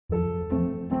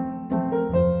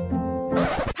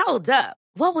Hold up.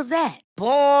 What was that?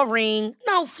 Boring.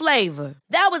 No flavor.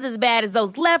 That was as bad as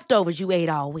those leftovers you ate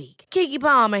all week. Keke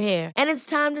Palmer here, and it's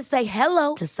time to say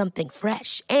hello to something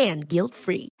fresh and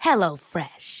guilt-free. Hello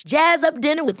Fresh. Jazz up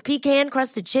dinner with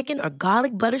pecan-crusted chicken or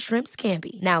garlic butter shrimp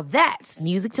scampi. Now that's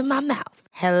music to my mouth.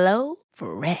 Hello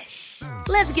Fresh.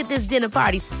 Let's get this dinner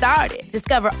party started.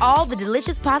 Discover all the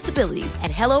delicious possibilities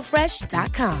at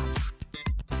hellofresh.com.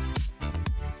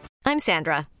 I'm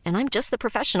Sandra, and I'm just the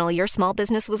professional your small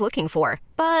business was looking for.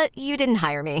 But you didn't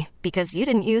hire me because you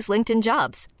didn't use LinkedIn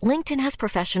Jobs. LinkedIn has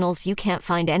professionals you can't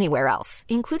find anywhere else,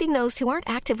 including those who aren't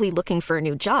actively looking for a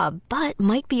new job, but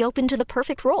might be open to the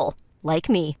perfect role, like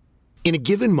me. In a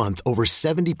given month, over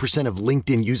 70% of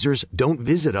LinkedIn users don't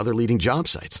visit other leading job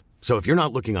sites. So if you're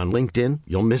not looking on LinkedIn,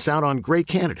 you'll miss out on great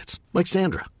candidates like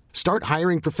Sandra. Start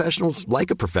hiring professionals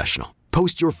like a professional.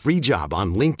 Post your free job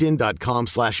on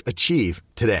linkedin.com/achieve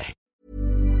today.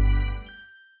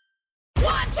 1,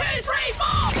 2, 3,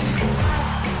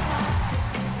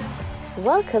 4.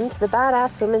 Welcome to the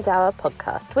Badass Women's Hour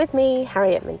podcast with me,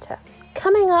 Harriet Minter.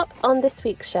 Coming up on this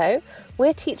week's show,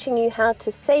 we're teaching you how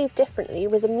to save differently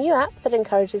with a new app that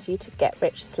encourages you to get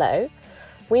rich slow.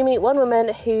 We meet one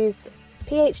woman whose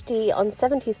PhD on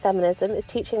 70s feminism is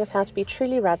teaching us how to be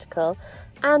truly radical,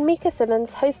 and Mika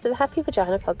Simmons, host of the Happy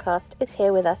Vagina podcast, is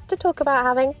here with us to talk about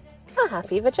having a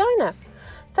happy vagina.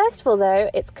 First of all, though,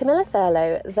 it's Camilla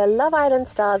Thurlow, the Love Island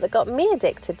star that got me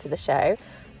addicted to the show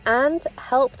and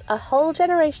helped a whole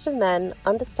generation of men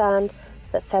understand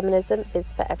that feminism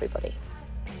is for everybody.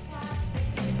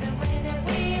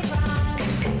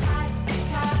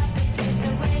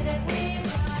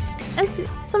 As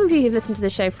some of you who've listened to the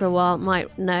show for a while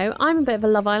might know, I'm a bit of a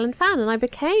Love Island fan, and I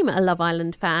became a Love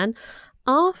Island fan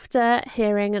after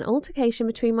hearing an altercation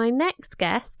between my next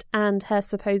guest and her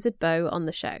supposed beau on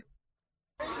the show.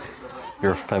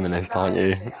 You're a feminist, aren't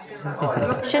you?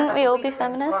 Shouldn't we all be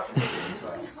feminists?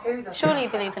 Surely you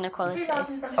believe in equality.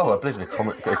 Oh, I believe in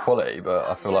equality, but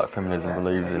I feel like feminism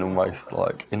believes in almost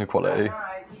like inequality.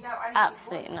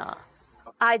 Absolutely not.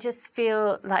 I just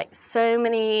feel like so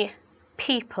many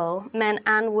people, men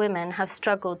and women, have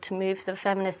struggled to move the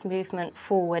feminist movement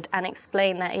forward and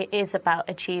explain that it is about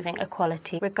achieving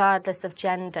equality, regardless of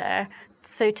gender.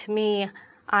 So to me,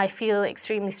 I feel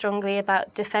extremely strongly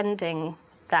about defending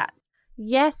that.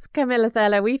 Yes, Camilla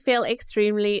Thurlow, we feel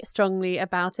extremely strongly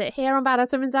about it here on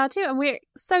Badass Women's Hour too, and we're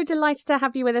so delighted to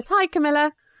have you with us. Hi,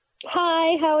 Camilla.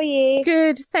 Hi, how are you?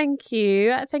 Good, thank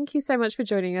you. Thank you so much for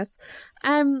joining us.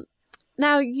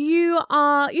 Now, you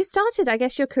started, I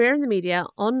guess, your career in the media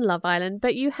on Love Island,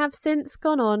 but you have since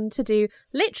gone on to do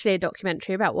literally a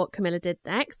documentary about what Camilla did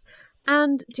next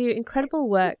and do incredible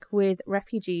work with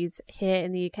refugees here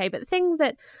in the UK. But the thing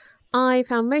that I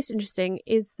found most interesting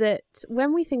is that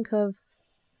when we think of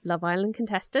Love Island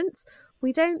contestants,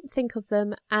 we don't think of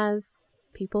them as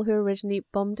people who are originally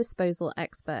bomb disposal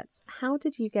experts. How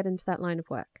did you get into that line of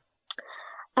work?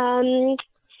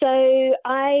 So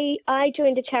I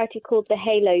joined a charity called the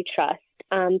Halo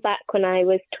Trust back when I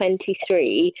was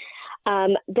 23.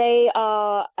 They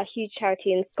are a huge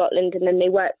charity in Scotland, and then they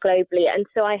work globally. And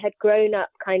so I had grown up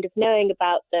kind of knowing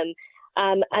about them.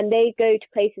 And they go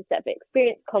to places that have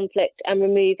experienced conflict and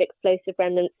remove explosive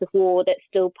remnants of war that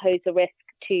still pose a risk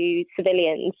to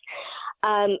civilians.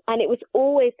 And it was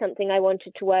always something I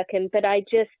wanted to work in, but I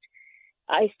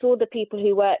saw the people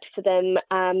who worked for them,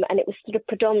 and it was sort of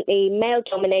predominantly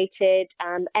male-dominated,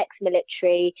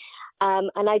 ex-military,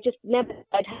 and I just never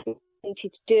had the opportunity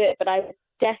to do it, but I was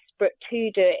desperate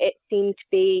to do it. It seemed to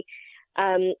be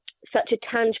such a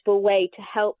tangible way to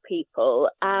help people,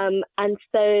 and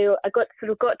so I got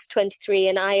to 23,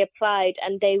 and I applied,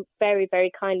 and they very,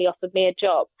 very kindly offered me a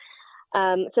job.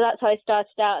 So that's how I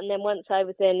started out, and then once I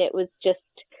was in, it was just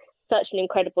such an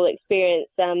incredible experience,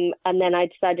 and then I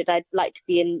decided I'd like to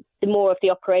be in more of the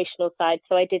operational side,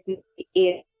 so I did with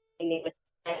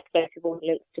explosive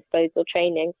ordnance disposal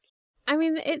training. I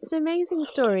mean, it's an amazing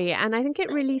story, and I think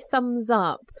it really sums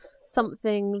up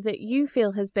something that you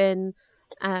feel has been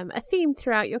a theme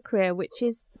throughout your career, which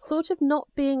is sort of not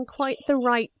being quite the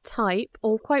right type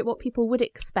or quite what people would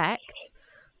expect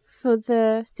for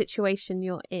the situation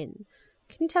you're in.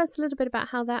 Can you tell us a little bit about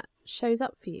how that shows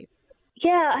up for you?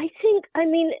 Yeah,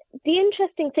 the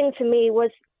interesting thing for me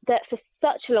was that for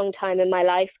such a long time in my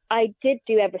life, I did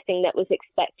do everything that was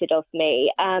expected of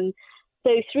me.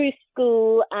 So through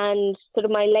school and sort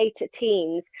of my later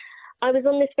teens, I was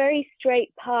on this very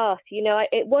straight path.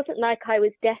 It wasn't like I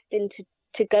was destined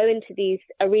to go into these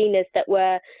arenas that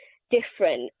were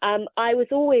different. I was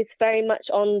always very much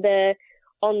on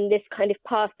this kind of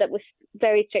path that was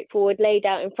very straightforward, laid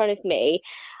out in front of me.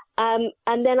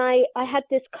 And then I had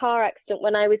this car accident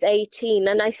when I was 18,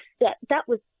 and that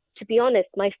was, to be honest,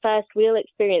 my first real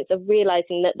experience of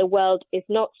realizing that the world is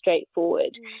not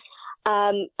straightforward,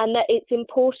 and that it's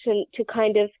important to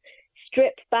kind of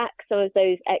strip back some of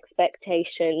those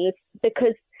expectations,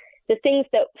 because the things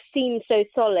that seem so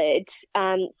solid,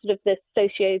 sort of the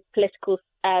socio-political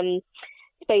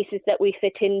spaces that we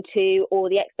fit into, or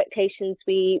the expectations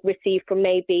we receive from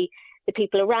maybe the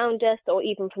people around us, or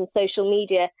even from social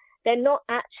media, they're not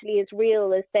actually as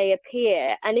real as they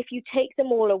appear. And if you take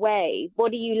them all away,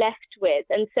 what are you left with?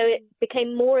 And so it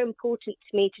became more important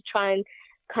to me to try and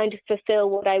kind of fulfill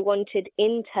what I wanted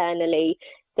internally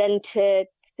than to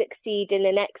succeed in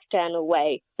an external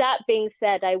way. That being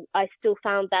said, I still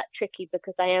found that tricky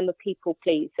because I am a people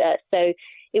pleaser. So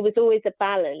it was always a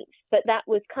balance. But that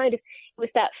was kind of, it was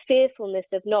that fearfulness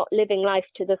of not living life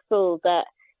to the full that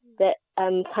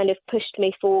kind of pushed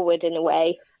me forward in a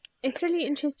way. It's really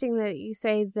interesting that you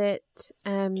say that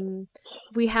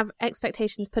we have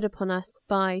expectations put upon us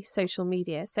by social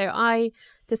media. So I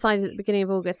decided at the beginning of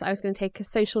August that I was going to take a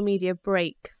social media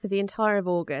break for the entire of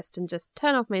August and just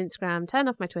turn off my Instagram, turn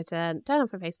off my Twitter, turn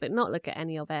off my Facebook, not look at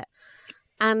any of it.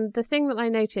 And the thing that I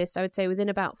noticed, I would say within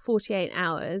about 48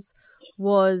 hours,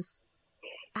 was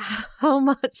how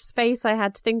much space I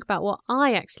had to think about what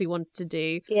I actually wanted to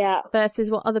do versus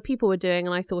what other people were doing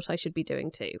and I thought I should be doing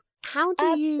too. How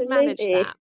do you manage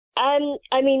that?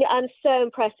 I mean, I'm so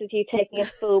impressed with you taking a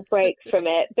full break from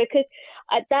it, because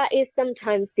that is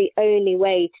sometimes the only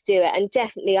way to do it. And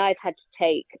definitely I've had to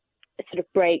take sort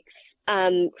of breaks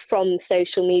from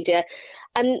social media.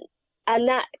 And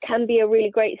that can be a really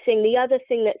great thing. The other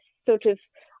thing that's sort of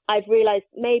I've realized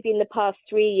maybe in the past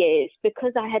 3 years,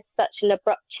 because I had such an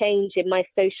abrupt change in my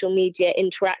social media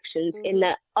interactions, in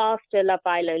that after Love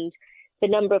Island, the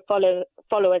number of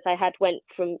followers I had went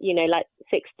from, like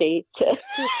 60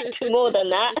 to more than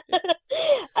that.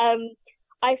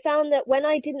 I found that when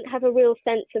I didn't have a real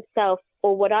sense of self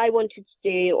or what I wanted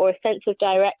to do or a sense of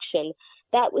direction,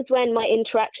 that was when my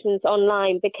interactions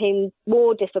online became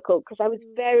more difficult, because I was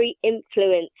very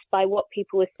influenced by what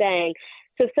people were saying.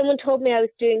 So if someone told me I was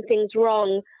doing things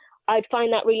wrong, I'd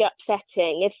find that really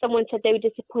upsetting. If someone said they were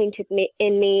disappointed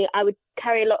in me, I would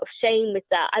carry a lot of shame with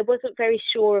that. I wasn't very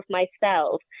sure of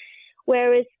myself.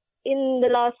 Whereas in the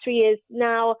last 3 years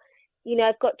now,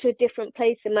 I've got to a different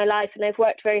place in my life, and I've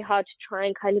worked very hard to try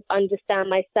and kind of understand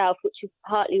myself, which is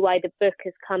partly why the book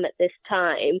has come at this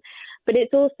time. But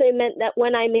it's also meant that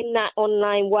when I'm in that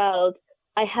online world,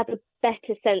 I have a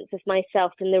better sense of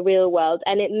myself in the real world,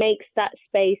 and it makes that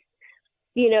space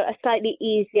a slightly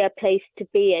easier place to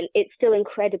be in. It's still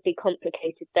incredibly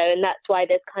complicated though, and that's why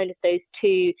there's kind of those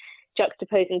two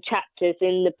juxtaposing chapters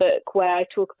in the book where I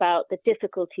talk about the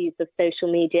difficulties of social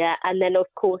media, and then of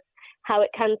course how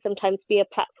it can sometimes be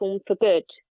a platform for good.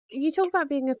 You talk about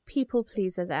being a people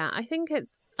pleaser there. I think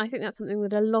that's something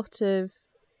that a lot of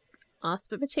us,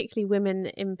 but particularly women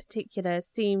in particular,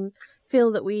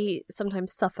 feel that we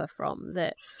sometimes suffer from,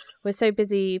 that we're so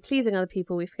busy pleasing other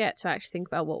people we forget to actually think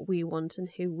about what we want and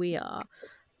who we are.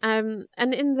 And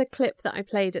in the clip that I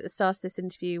played at the start of this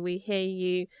interview, we hear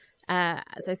you,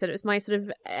 as I said, it was my sort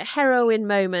of heroine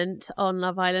moment on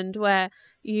Love Island, where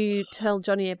you told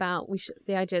Johnny about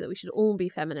the idea that we should all be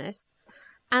feminists,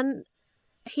 and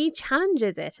he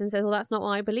challenges it and says, well, that's not what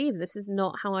I believe, this is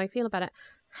not how I feel about it.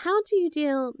 How do you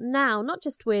deal now, not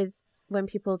just with when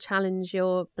people challenge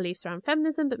your beliefs around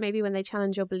feminism, but maybe when they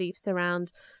challenge your beliefs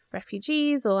around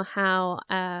refugees or how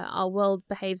our world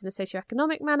behaves in a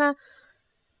socioeconomic manner?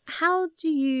 How do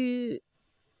you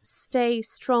stay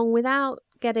strong without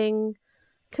getting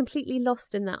completely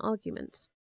lost in that argument?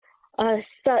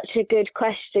 Such a good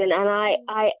question. And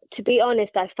I, to be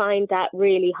honest, I find that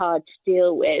really hard to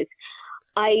deal with.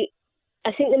 I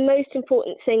think the most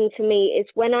important thing for me is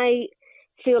when I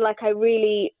feel like I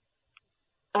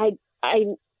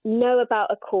know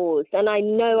about a cause, and I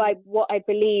know what I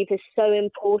believe is so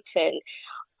important.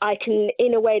 I can,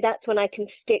 in a way, that's when I can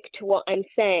stick to what I'm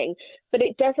saying. But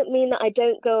it doesn't mean that I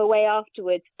don't go away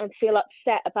afterwards and feel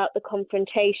upset about the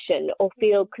confrontation or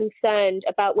feel concerned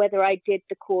about whether I did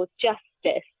the cause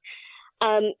justice.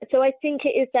 So I think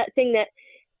it is that thing that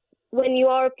when you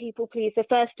are a people pleaser,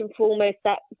 first and foremost,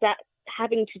 that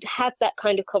having to have that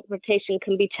kind of confrontation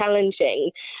can be challenging.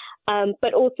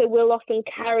 But also we'll often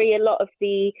carry a lot of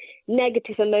the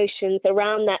negative emotions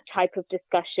around that type of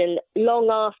discussion long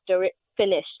after it's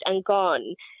finished and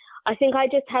gone. I think I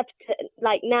just have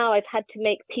to, now I've had to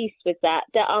make peace with that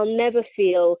I'll never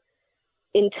feel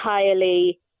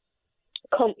entirely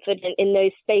confident in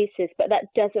those spaces, but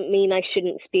that doesn't mean I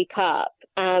shouldn't speak up.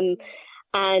 And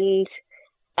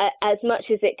as much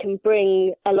as it can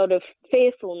bring a lot of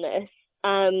fearfulness,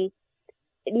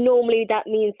 normally that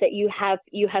means that you have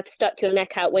stuck your neck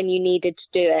out when you needed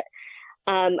to do it.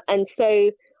 And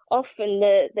so often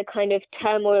the kind of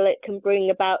turmoil it can bring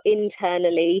about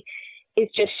internally is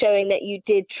just showing that you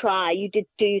did try, you did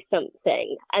do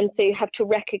something. And so you have to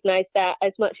recognize that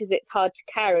as much as it's hard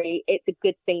to carry, it's a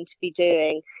good thing to be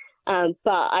doing.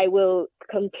 But I will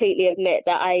completely admit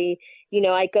that I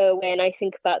go away and I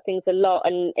think about things a lot.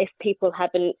 And if people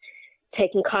haven't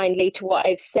taken kindly to what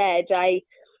I've said, I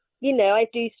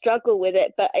do struggle with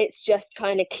it, but it's just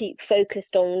trying to keep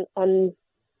focused on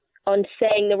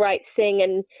saying the right thing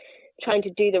and trying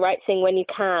to do the right thing when you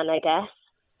can, I guess.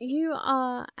 You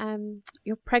are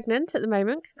you're pregnant at the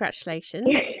moment. Congratulations.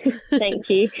 Thank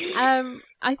you.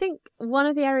 I think one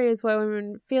of the areas where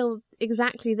women feel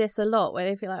exactly this a lot, where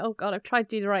they feel like, oh God, I've tried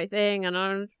to do the right thing and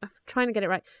I'm trying to get it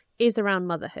right, is around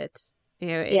motherhood.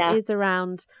 It is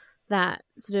around that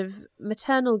sort of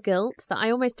maternal guilt that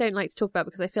I almost don't like to talk about,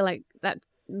 because I feel like that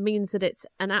means that it's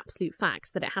an absolute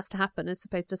fact that it has to happen, as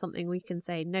opposed to something we can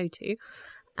say no to.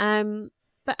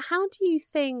 But how do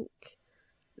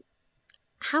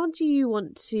you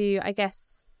want to, I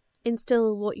guess,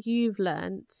 instill what you've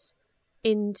learnt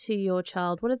into your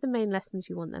child? What are the main lessons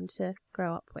you want them to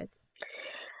grow up with?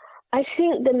 I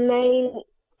think the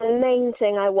main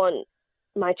thing I want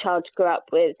my child to grow up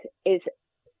with is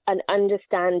an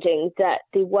understanding that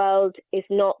the world is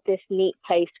not this neat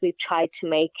place we've tried to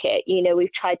make it.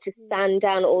 We've tried to sand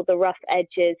down all the rough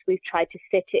edges. We've tried to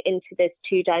fit it into this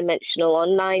two-dimensional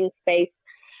online space.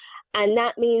 And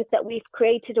that means that we've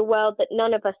created a world that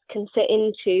none of us can fit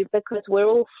into, because we're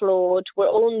all flawed, we're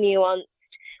all nuanced,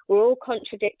 we're all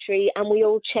contradictory, and we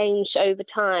all change over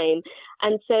time.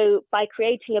 And so by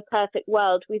creating a perfect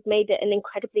world, we've made it an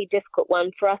incredibly difficult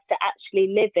one for us to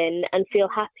actually live in and feel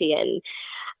happy in.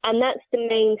 And that's the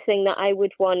main thing that I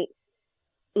would want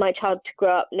my child to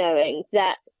grow up knowing,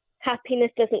 that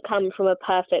happiness doesn't come from a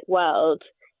perfect world.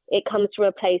 It comes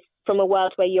from a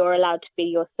world where you're allowed to be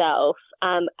yourself.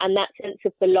 And that sense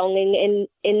of belonging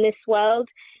in this world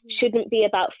shouldn't be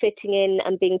about fitting in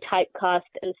and being typecast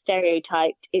and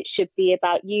stereotyped. It should be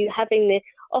about you having the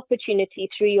opportunity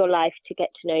through your life to get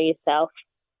to know yourself.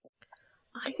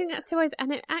 I think that's so wise.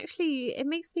 And it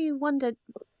makes me wonder,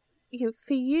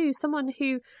 for you, someone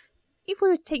who, if we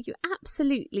were to take you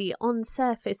absolutely on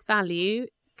surface value,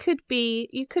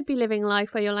 you could be living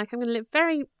life where you're like, I'm going to live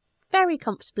very, very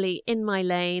comfortably in my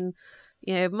lane.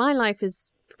 My life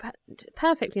is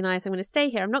perfectly nice. I'm going to stay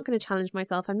here. I'm not going to challenge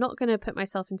myself. I'm not going to put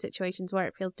myself in situations where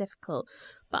it feels difficult.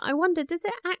 But I wonder, do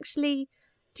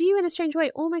you in a strange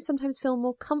way almost sometimes feel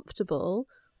more comfortable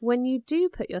when you do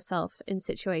put yourself in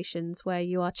situations where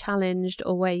you are challenged,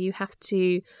 or where you have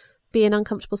to be in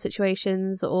uncomfortable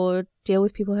situations or deal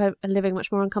with people who are living much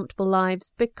more uncomfortable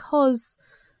lives, because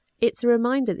it's a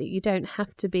reminder that you don't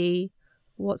have to be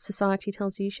what society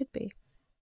tells you should be?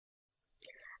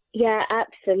 Yeah,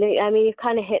 absolutely. I mean, you've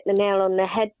kind of hit the nail on the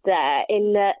head there,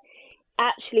 in that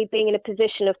actually being in a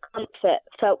position of comfort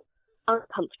felt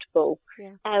uncomfortable.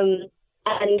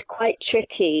 And quite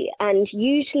tricky, and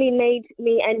usually made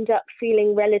me end up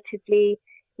feeling relatively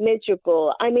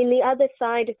miserable. I mean, the other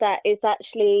side of that is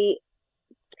actually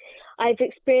I've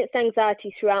experienced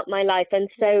anxiety throughout my life, and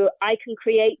so I can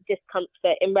create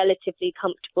discomfort in relatively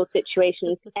comfortable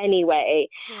situations anyway.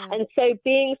 And so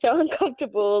being so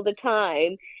uncomfortable all the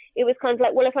time, it was kind of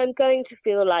like, well, if I'm going to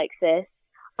feel like this,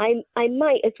 I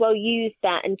might as well use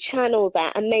that and channel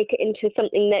that and make it into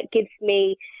something that gives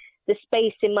me the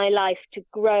space in my life to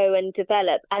grow and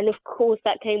develop. And of course,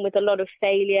 that came with a lot of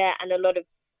failure and a lot of,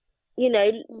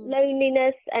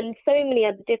 loneliness and so many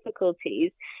other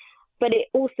difficulties. But it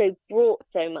also brought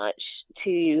so much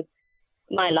to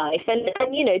my life. And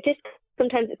just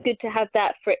sometimes it's good to have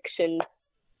that friction.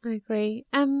 I agree.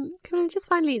 Can I just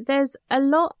finally, there's a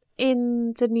lot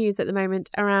in the news at the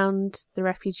moment around the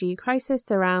refugee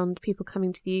crisis, around people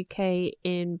coming to the UK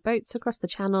in boats across the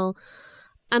Channel.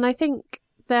 And I think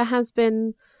there has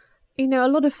been, a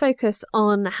lot of focus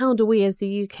on how do we as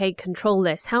the UK control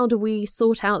this? How do we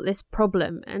sort out this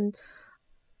problem? And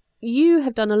you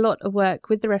have done a lot of work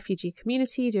with the refugee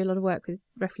community, do a lot of work with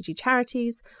refugee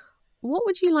charities. What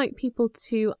would you like people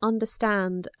to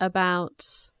understand about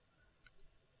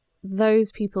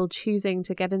those people choosing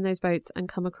to get in those boats and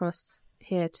come across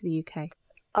here to the UK?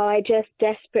 I just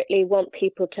desperately want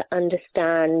people to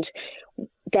understand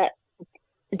that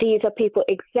these are people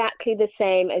exactly the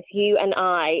same as you and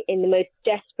I in the most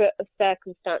desperate of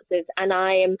circumstances. And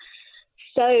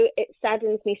it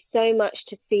saddens me so much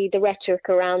to see the rhetoric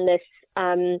around this,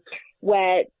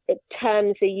 where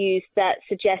terms are used that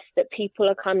suggest that people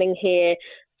are coming here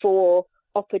for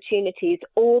opportunities.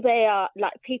 All they are,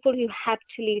 like, people who have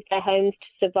to leave their homes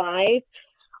to survive,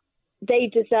 they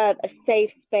deserve a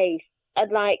safe space.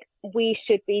 And, like, we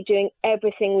should be doing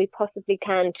everything we possibly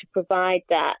can to provide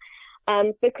that.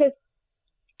 Because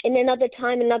in another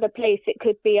time, another place, it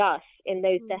could be us in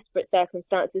those desperate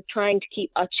circumstances, trying to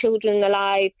keep our children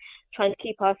alive, trying to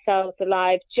keep ourselves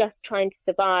alive, just trying to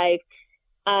survive.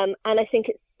 And I think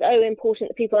it's so important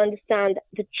that people understand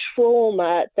the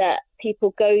trauma that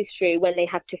people go through when they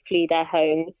have to flee their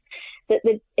homes, that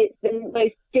it's the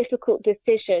most difficult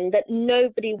decision, that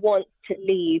nobody wants to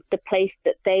leave the place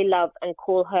that they love and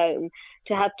call home,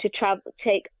 to have to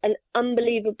take an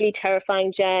unbelievably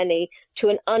terrifying journey to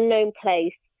an unknown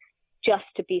place just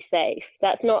to be safe.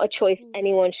 That's not a choice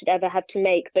anyone should ever have to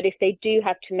make. But if they do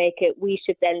have to make it, we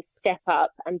should then step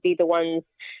up and be the ones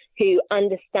who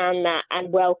understand that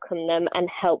and welcome them and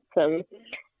help them.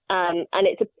 And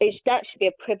that should be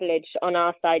a privilege on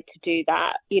our side to do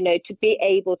that. You know, to be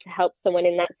able to help someone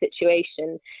in that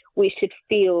situation, we should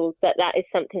feel that that is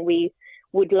something we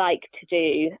would like to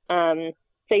do.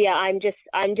 So yeah, I'm just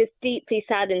deeply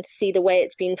saddened to see the way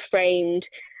it's been framed,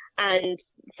 and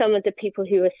some of the people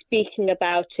who are speaking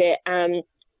about it and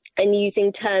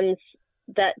using terms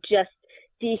that just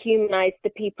dehumanize the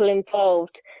people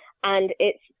involved. And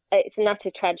it's an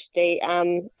utter tragedy.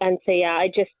 And so yeah,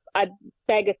 I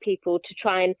beg of people to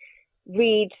try and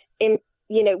read,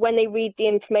 when they read the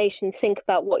information, think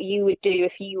about what you would do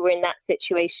if you were in that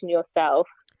situation yourself.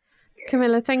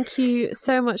 Camilla, thank you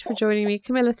so much for joining me.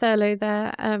 Camilla Thurlow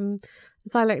there,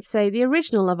 as I like to say, the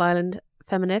original Love Island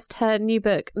feminist. Her new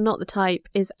book, Not the Type,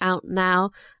 is out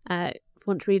now. If you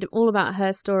want to read all about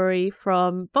her story,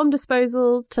 from bomb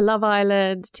disposals to Love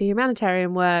Island to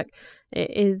humanitarian work,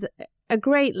 it is a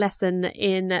great lesson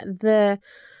in the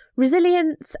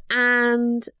resilience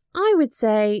and, I would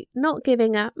say, not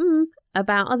giving a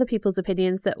about other people's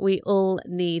opinions that we all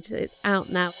need. It's out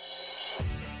now.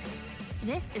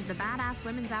 This is the Badass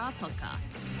Women's Hour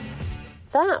podcast.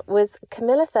 That was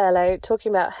Camilla Thurlow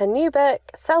talking about her new book,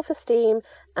 Self-Esteem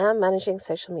and Managing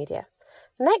Social Media.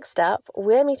 Next up,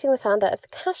 we're meeting the founder of the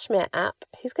Cashmere app,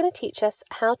 who's going to teach us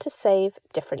how to save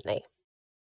differently.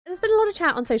 There's been a lot of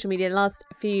chat on social media the last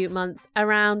few months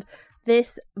around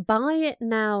this buy it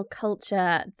now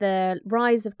culture, the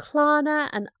rise of Klarna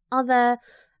and other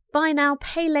buy now,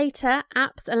 pay later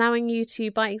apps allowing you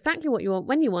to buy exactly what you want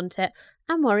when you want it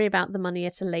and worry about the money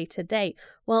at a later date.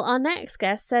 Well, our next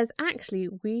guest says actually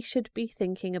we should be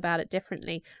thinking about it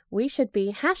differently. We should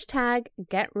be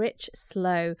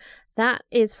 #GetRichSlow. That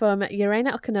is from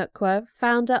Yorena Okonokwo,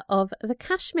 founder of the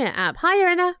Cashmere app. Hi,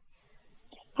 Yorena.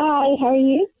 Hi, how are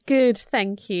you? Good,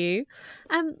 thank you.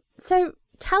 So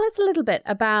tell us a little bit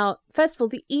about, first of all,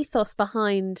 the ethos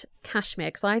behind Cashmere,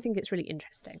 because I think it's really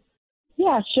interesting.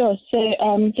 Yeah, sure. So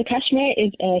Cashmere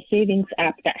is a savings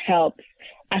app that helps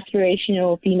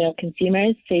aspirational female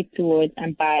consumers save towards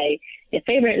and buy their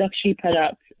favorite luxury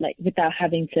products, like without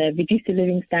having to reduce their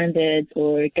living standards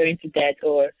or go into debt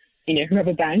or, rob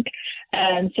a bank.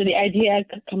 So the idea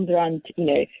comes around,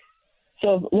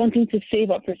 sort of wanting to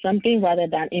save up for something rather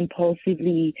than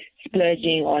impulsively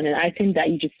splurging on an item that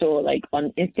you just saw like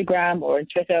on Instagram or on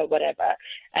Twitter or whatever.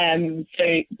 I've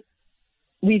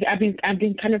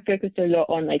been kind of focused a lot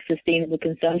on like sustainable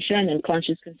consumption and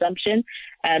conscious consumption.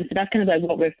 So that's kind of like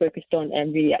what we're focused on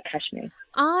really at Cashmere.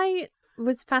 I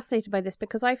was fascinated by this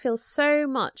because I feel so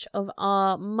much of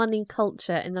our money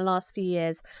culture in the last few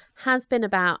years has been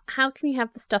about how can you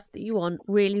have the stuff that you want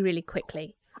really, really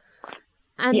quickly.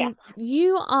 And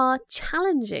you are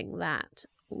challenging that.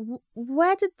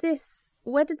 Where did this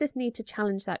need to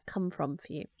challenge that come from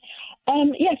for you?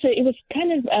 So it was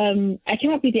kind of, I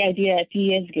came up with the idea a few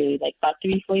years ago, like about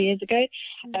 3-4 years ago.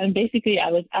 Basically, I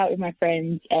was out with my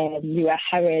friends, we were at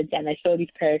Harrods, and I saw these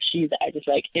pair of shoes that I just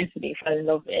like instantly fell in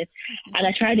love with. And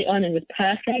I tried it on and it was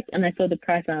perfect. And I saw the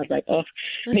price and I was like, oh,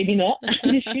 maybe not.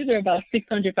 The shoes are about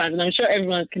 £600, and I'm sure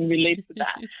everyone can relate to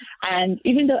that. And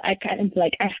even though I kind of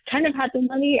had the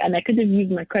money and I could have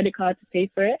used my credit card to pay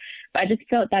for it, but I just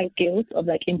felt that guilt of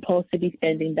like impulsively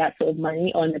spending that sort of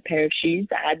money on a pair of shoes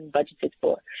that I hadn't budgeted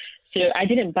for. So I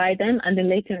didn't buy them. And then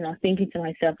later on, I was thinking to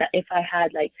myself that if I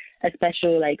had like a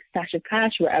special like stash of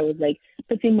cash where I was like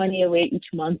putting money away each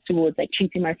month towards like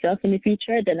treating myself in the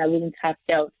future, then I wouldn't have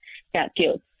felt that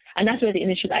guilt. And that's where the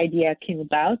initial idea came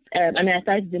about. And then I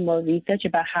started to do more research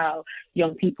about how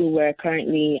young people were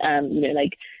currently,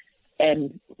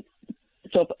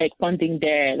 sort of like funding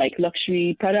their like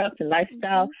luxury products and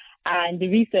lifestyle. And the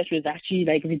research was actually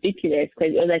like ridiculous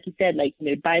because, like you said, like,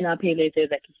 buy now, pay later is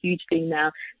like a huge thing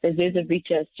now. There's loads of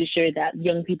research to show that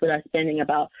young people are spending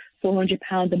about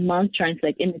 £400 a month trying to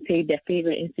like imitate their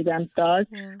favorite Instagram stars,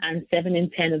 and 7 in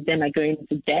 10 of them are going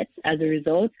into debt as a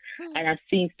result. And I've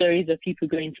seen stories of people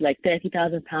going to like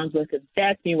 £30,000 worth of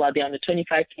debt, meanwhile they're on a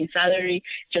 25k salary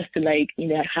just to like, you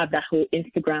know, have that whole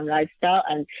Instagram lifestyle.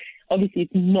 And obviously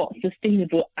it's not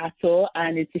sustainable at all,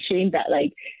 and it's a shame that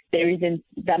like there isn't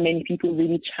that many people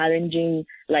really challenging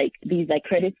like these like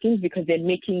credit schemes, because they're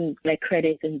making like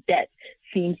credit and debt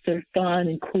seem so fun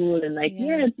and cool and like,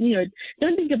 you know,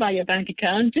 don't think about your bank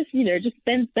account, just, you know, just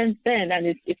spend. And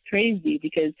it's crazy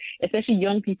because especially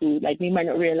young people like me might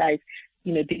not realize,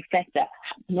 you know, the effect that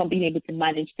not being able to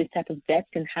manage this type of debt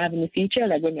can have in the future,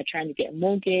 like when you're trying to get a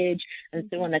mortgage and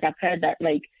so on. Like I've heard that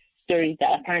like stories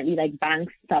that apparently like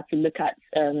banks start to look at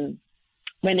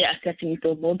when they're assessing you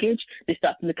for a mortgage, they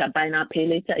start to look at buy now, pay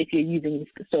later if you're using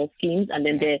these sort of schemes, and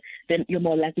then you're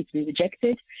more likely to be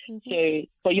rejected. So,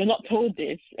 but you're not told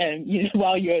this, you know,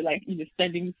 while you're like, you know,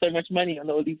 spending so much money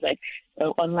on all these like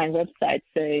online websites.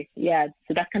 So yeah,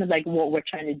 so that's kind of like what we're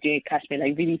trying to do in Kashmir,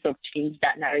 like really sort of change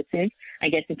that narrative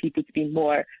and getting people to be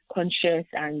more conscious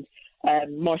and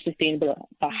more sustainable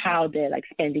about how they're like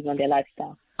spending on their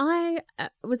lifestyle. I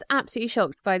was absolutely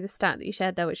shocked by the stat that you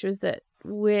shared there, which was that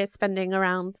we're spending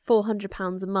around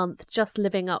 £400 a month just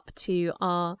living up to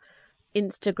our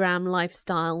Instagram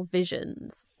lifestyle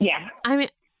visions. Yeah. I mean,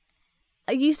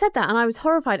 you said that and I was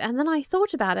horrified. And then I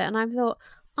thought about it and I thought,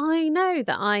 I know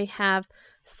that I have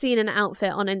seen an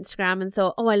outfit on Instagram and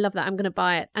thought, oh, I love that, I'm going to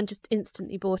buy it, and just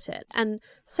instantly bought it. And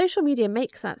social media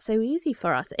makes that so easy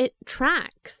for us. It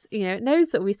tracks, you know, it knows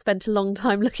that we spent a long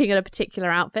time looking at a particular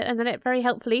outfit, and then it very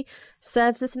helpfully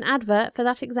serves us an advert for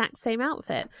that exact same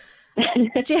outfit.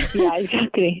 Yeah,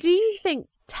 exactly. Do you think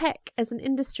tech as an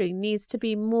industry needs to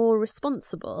be more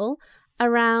responsible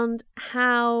around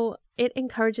how it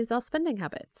encourages our spending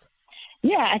habits?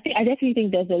 Yeah, I definitely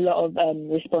think there's a lot of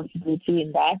responsibility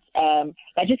in that.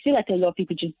 I just feel like a lot of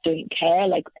people just don't care.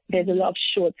 Like there's a lot of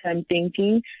short-term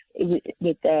thinking with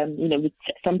you know, with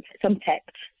some tech.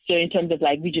 So in terms of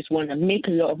like, we just want to make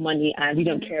a lot of money and we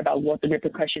don't care about what the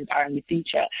repercussions are in the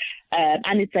future.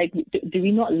 And it's like, do we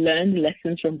not learn the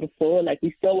lessons from before? Like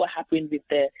we saw what happened with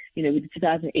the, you know, with the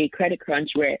 2008 credit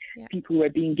crunch, where people were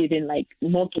being given like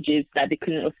mortgages that they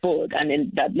couldn't afford, and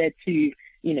then that led to,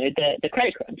 you know, the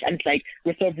credit crunch. And it's like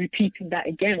we're sort of repeating that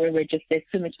again, where there's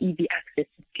so much easy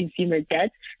access to consumer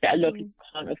debt that a lot of people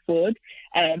can't afford.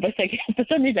 But it's like, for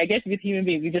some reason, I guess with human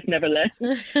beings, we just never learn.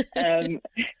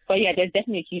 But yeah, there's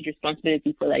definitely a huge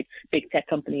responsibility for like big tech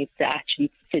companies to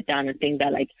actually sit down and think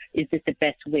that like, is this the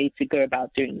best way to go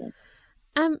about doing this?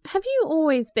 Have you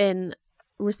always been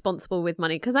responsible with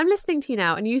money? Because I'm listening to you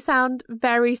now and you sound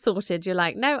very sorted. You're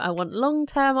like, no, I want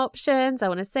long-term options. I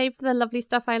want to save for the lovely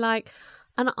stuff I like.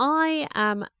 And I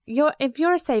am, if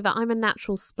you're a saver, I'm a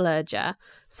natural splurger.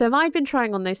 So if I'd been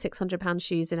trying on those £600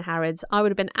 shoes in Harrods, I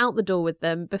would have been out the door with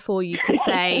them before you could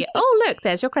say, oh, look,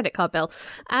 there's your credit card bill.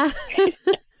 Are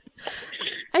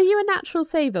you a natural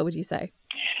saver, would you say?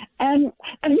 Yeah,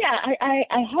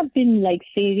 I have been like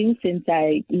saving since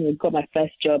I, you know, got my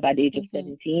first job at the age of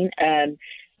 17.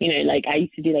 You know, like I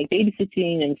used to do like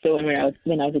babysitting and so on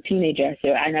when I was a teenager. So,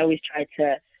 and I always tried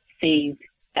to save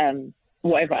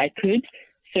whatever I could.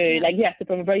 So like, yeah, so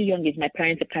from a very young age, my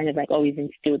parents have kind of like always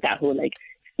instilled that whole like,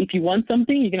 if you want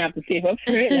something, you're gonna have to save up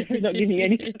for it. Like, we're not giving you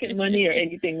any pocket money or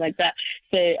anything like that.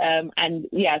 So and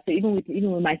yeah, so even with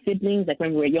my siblings, like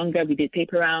when we were younger, we did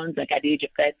paper rounds like at the age of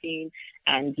 13,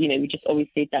 and you know, we just always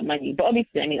saved that money. But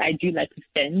obviously, I mean, I do like to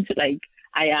spend. Like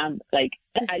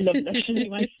I love luxury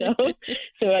myself.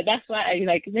 So that's why I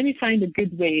like, let me find a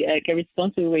good way, like a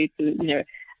responsible way to, you know,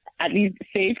 at least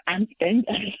save and spend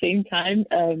at the same time.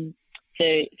 So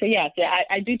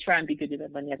I do try and be good with my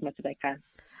money as much as I can.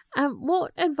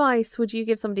 What advice would you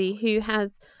give somebody who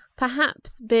has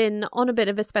perhaps been on a bit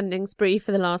of a spending spree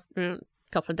for the last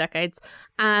couple of decades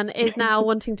and is now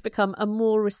wanting to become a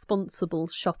more responsible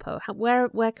shopper? Where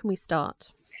can we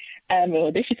start?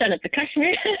 Well, they should sign up to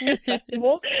Kashmir, first of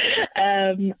all.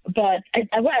 But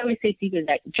what I always say to people is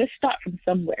like, just start from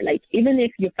somewhere. Like, even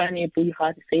if you're finding it really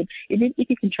hard to save, even if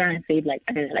you can try and save like,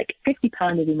 I don't know, like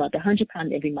 £50 every month,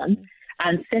 £100 every month,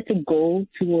 and set a goal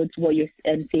towards what you're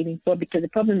saving for. Because the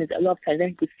problem is a lot of times when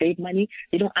people save money,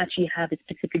 they don't actually have a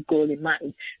specific goal in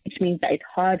mind, which means that it's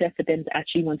harder for them to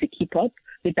actually want to keep up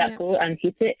with that goal and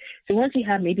hit it. So once you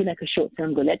have maybe like a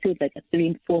short-term goal, let's say it's like a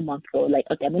 3-4 month goal, like,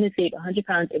 okay, I'm going to save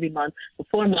 £100 every month for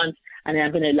 4 months, and then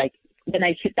I'm going to like, when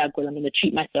I hit that goal, I'm going to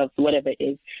treat myself to whatever it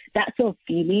is. That sort of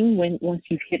feeling once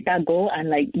you've hit that goal and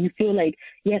like you feel like,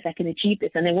 yes, I can achieve this.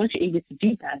 And then once you're able to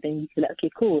do that, then you feel like, okay,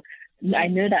 cool. I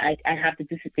know that I have the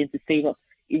discipline to save up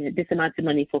this amount of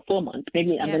money for 4 months.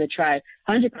 Maybe I'm going to try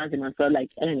 £100 a month for like,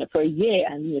 I don't know, for a year,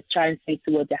 and try and save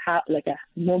towards a house, like a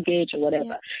mortgage or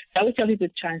whatever. So I would tell people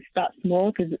to try and start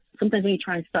small, because sometimes when you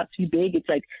try and start too big, it's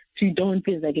like too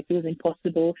daunting. It's like it feels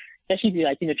impossible, especially if you're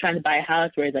like, trying to buy a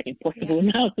house, where it's like impossible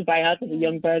now to buy a house as a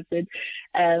young person.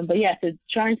 But yeah, so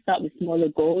try and start with smaller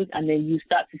goals, and then you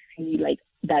start to see like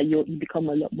that you become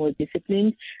a lot more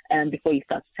disciplined before you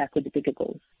start to tackle the bigger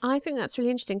goals. I think that's really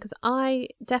interesting, because I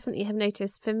definitely have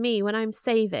noticed for me, when I'm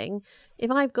saving, if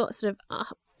I've got sort of,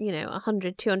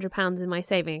 £100, £200 in my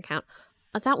saving account,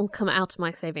 that will come out of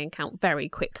my saving account very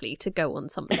quickly to go on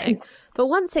something. But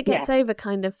once it gets over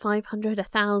kind of 500,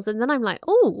 1,000, then I'm like,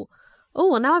 well,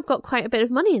 now I've got quite a bit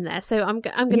of money in there, so I'm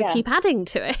going to keep adding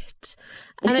to it.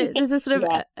 And there's a sort of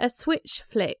a switch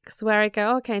flicks where I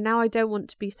go, okay, now I don't want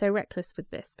to be so reckless with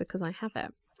this because I have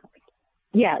it.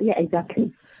 Yeah,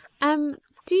 exactly.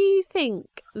 Do you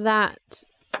think that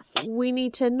we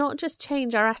need to not just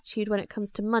change our attitude when it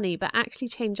comes to money, but actually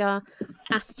change our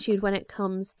attitude when it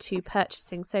comes to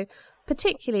purchasing? So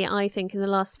particularly, I think in the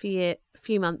last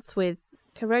few months with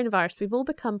coronavirus, we've all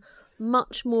become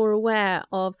much more aware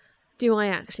of, do I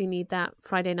actually need that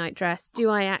Friday night dress? Do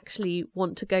I actually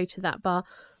want to go to that bar?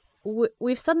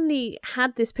 We've suddenly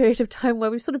had this period of time where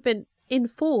we've sort of been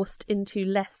enforced into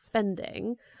less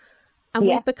spending, and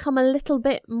we've become a little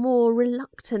bit more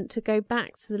reluctant to go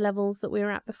back to the levels that we were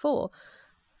at before.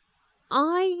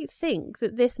 I think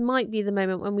that this might be the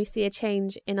moment when we see a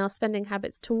change in our spending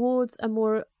habits towards a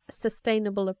more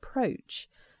sustainable approach.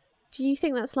 Do you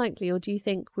think that's likely, or do you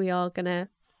think we are going to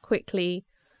quickly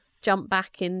jump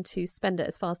back into spend it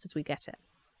as fast as we get it?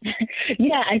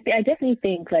 Yeah, I definitely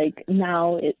think like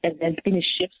now there's been a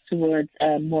shift towards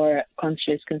more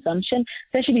conscious consumption,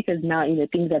 especially because now,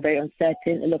 things are very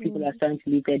uncertain. A lot of people are starting to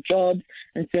leave their jobs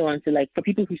and so on. So like for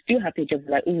people who still have their jobs,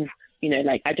 like,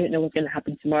 like I don't know what's going to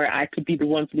happen tomorrow. I could be the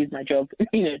one to lose my job,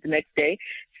 the next day.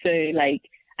 So like,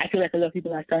 I feel like a lot of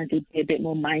people are starting to be a bit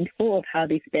more mindful of how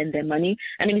they spend their money.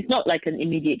 I mean, it's not like an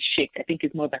immediate shift. I think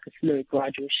it's more like a slow,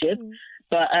 gradual shift.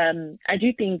 But I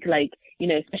do think, like,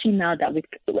 especially now that with,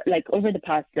 like, over the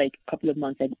past, like, couple of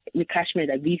months, like, with Cashmere,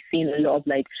 like, we've seen a lot of,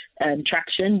 like,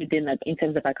 traction within, like, in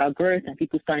terms of, like, our growth, and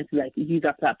people starting to, like, use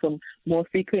our platform more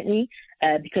frequently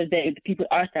because people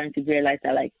are starting to realize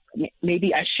that, like,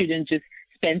 maybe I shouldn't just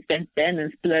spend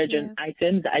and splurge on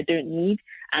items that I don't need,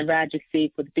 and rather just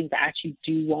save for the things that I actually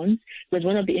do want. Because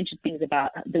one of the interesting things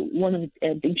about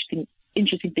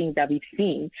interesting things that we've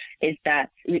seen is that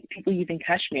with people using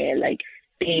Cashmere, like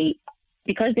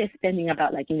because they're spending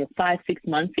about 5-6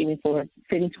 months saving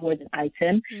towards an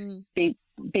item, they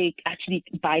actually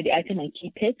buy the item and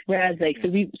keep it. Whereas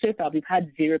so far we've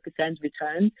had 0%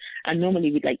 returns, and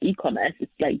normally with e-commerce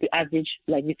it's like the average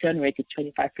return rate is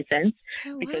 25%,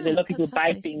 because a lot of people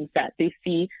buy things that they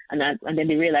see and then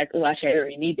they realize, oh, actually I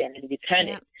already need it, and then they return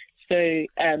it. So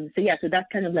that's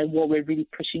kind of what we're really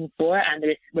pushing for, and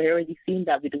we're already seeing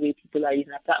that with the way people are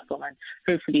using our platform, and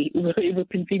hopefully it will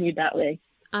continue that way.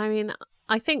 I mean,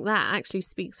 I think that actually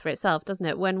speaks for itself, doesn't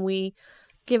it? When we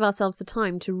give ourselves the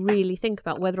time to really think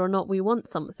about whether or not we want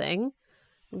something,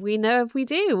 we know if we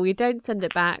do, we don't send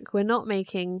it back. We're not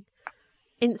making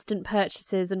instant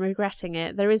purchases and regretting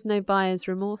it. There is no buyer's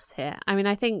remorse here. I mean,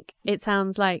 I think it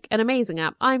sounds like an amazing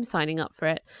app. I'm signing up for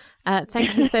it.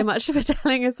 Thank you so much for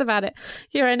telling us about it.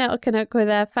 You're Anette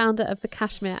Okonekwo, founder of the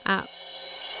Cashmere app.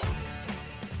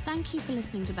 Thank you for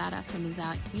listening to Badass Women's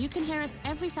Out. You can hear us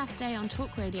every Saturday on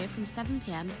Talk Radio from 7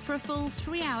 p.m. for a full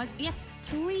 3 hours, yes,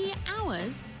 3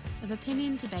 hours of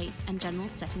opinion, debate and general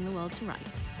setting the world to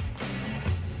rights.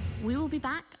 We will be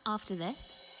back after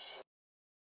this.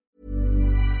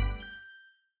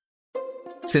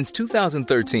 Since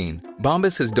 2013,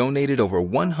 Bombas has donated over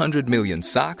 100 million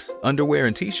socks, underwear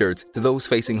and T-shirts to those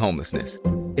facing homelessness.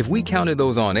 If we counted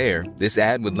those on air, this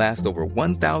ad would last over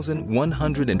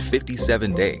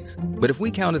 1,157 days. But if we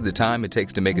counted the time it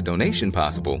takes to make a donation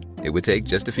possible, it would take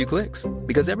just a few clicks.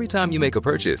 Because every time you make a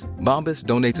purchase, Bombas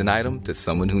donates an item to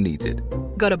someone who needs it.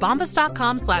 Go to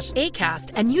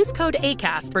bombas.com/ACAST and use code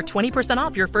ACAST for 20%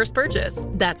 off your first purchase.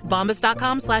 That's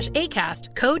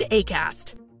bombas.com/ACAST, code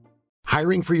ACAST.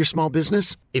 Hiring for your small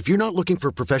business? If you're not looking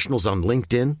for professionals on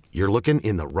LinkedIn, you're looking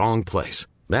in the wrong place.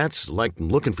 That's like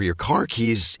looking for your car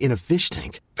keys in a fish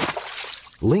tank.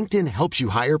 LinkedIn helps you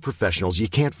hire professionals you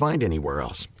can't find anywhere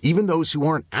else, even those who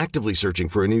aren't actively searching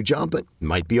for a new job but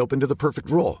might be open to the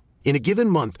perfect role. In a given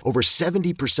month, over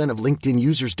 70% of LinkedIn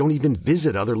users don't even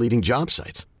visit other leading job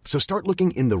sites. So start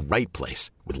looking in the right place.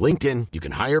 With LinkedIn, you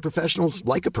can hire professionals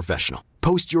like a professional.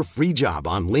 Post your free job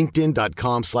on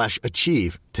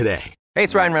linkedin.com/achieve today. Hey,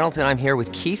 it's Ryan Reynolds, and I'm here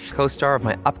with Keith, co-star of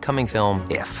my upcoming film,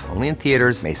 If, only in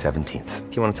theaters May 17th.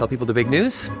 Do you want to tell people the big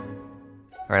news?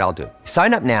 All right, I'll do it.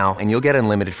 Sign up now and you'll get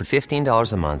unlimited for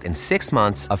 $15 a month and 6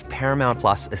 months of Paramount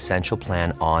Plus Essential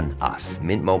Plan on us.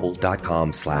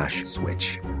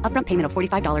 MintMobile.com/switch. Upfront payment of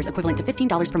 $45 equivalent to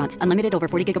 $15 per month. Unlimited over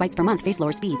 40 gigabytes per month. Face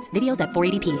lower speeds. Videos at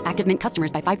 480p. Active Mint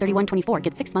customers by 531.24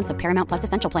 get 6 months of Paramount Plus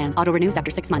Essential Plan. Auto renews after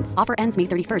 6 months. Offer ends May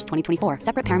 31st, 2024.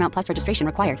 Separate Paramount Plus registration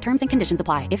required. Terms and conditions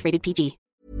apply if rated PG.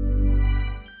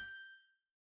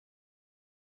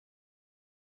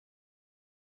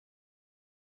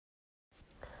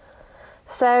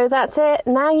 So that's it.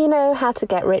 Now you know how to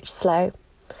get rich slow.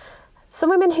 Some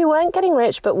women who weren't getting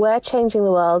rich but were changing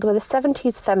the world were the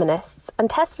 70s feminists, and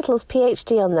Tess Little's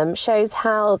PhD on them shows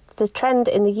how the trend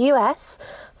in the US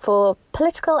for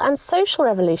political and social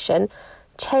revolution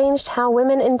changed how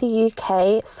women in the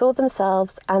UK saw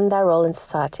themselves and their role in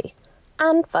society,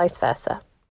 and vice versa.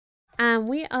 And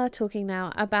we are talking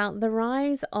now about the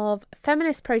rise of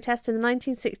feminist protest in the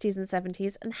 1960s and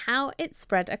 70s and how it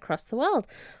spread across the world.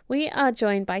 We are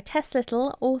joined by Tess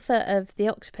Little, author of The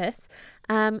Octopus,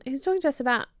 who's talking to us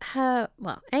about her,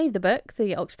 the book,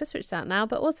 The Octopus, which is out now,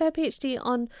 but also her PhD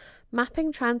on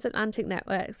mapping transatlantic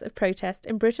networks of protest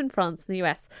in Britain, France, and the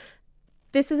US.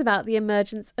 This is about the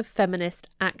emergence of feminist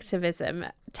activism.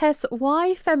 Tess,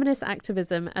 why feminist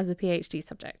activism as a PhD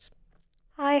subject?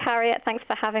 Hi, Harriet. Thanks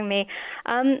for having me.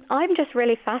 I'm just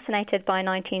really fascinated by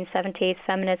 1970s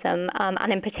feminism,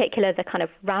 and in particular the kind of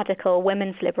radical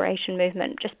women's liberation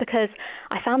movement, just because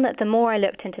I found that the more I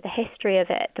looked into the history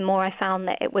of it, the more I found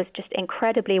that it was just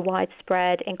incredibly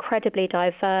widespread, incredibly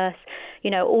diverse,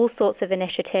 all sorts of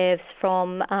initiatives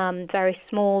from very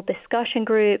small discussion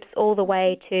groups all the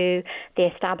way to the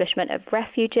establishment of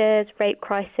refuges, rape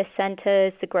crisis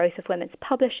centres, the growth of women's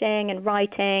publishing and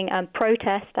writing,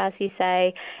 protest, as you say.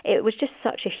 It was just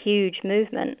such a huge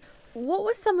movement. What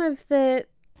were some of the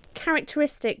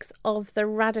characteristics of the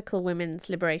radical women's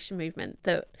liberation movement?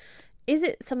 Is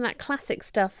it some of that classic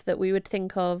stuff that we would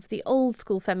think of, the old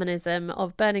school feminism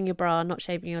of burning your bra, not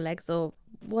shaving your legs, or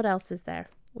what else is there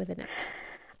within it?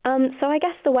 So I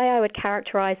guess the way I would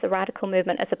characterise the radical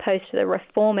movement as opposed to the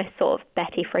reformist sort of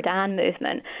Betty Friedan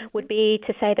movement would be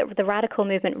to say that the radical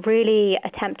movement really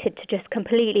attempted to just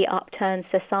completely upturn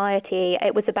society.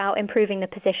 It was about improving the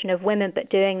position of women, but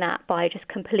doing that by just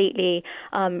completely,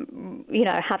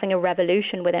 having a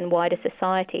revolution within wider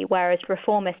society, whereas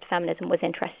reformist feminism was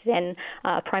interested in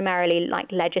primarily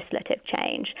like legislative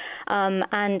change.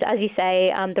 And as you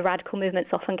say, the radical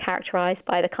movement's often characterised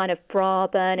by the kind of bra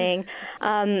burning.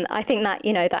 I think that,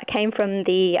 that came from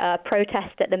the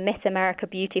protest at the Miss America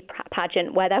beauty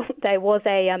pageant, where there was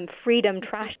a freedom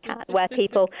trash can where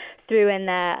people threw in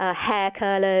their hair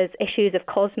curlers, issues of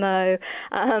Cosmo,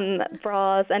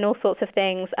 bras, and all sorts of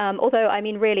things. Although,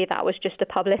 really, that was just a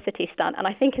publicity stunt. And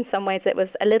I think in some ways it was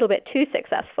a little bit too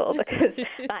successful, because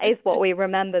that is what we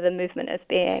remember the movement as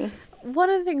being. One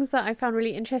of the things that I found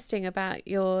really interesting about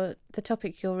the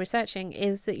topic you're researching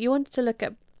is that you wanted to look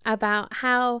at about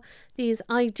how these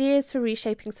ideas for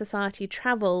reshaping society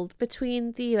travelled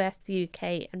between the US, the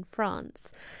UK and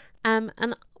France. And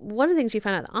one of the things you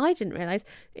found out that I didn't realise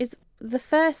is the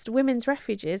first women's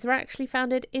refuges were actually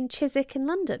founded in Chiswick in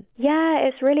London. Yeah,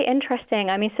 it's really interesting.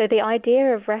 So the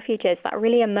idea of refuges, that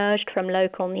really emerged from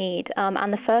local need.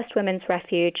 And the first women's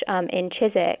refuge in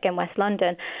Chiswick in West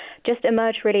London just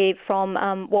emerged really from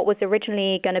what was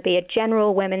originally going to be a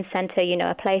general women's centre,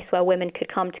 a place where women could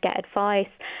come to get advice.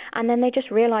 And then they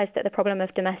just realised that the problem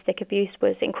of domestic abuse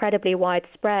was incredibly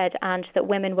widespread, and that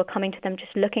women were coming to them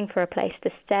just looking for a place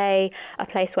to stay, a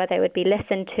place where they would be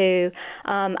listened to.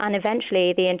 And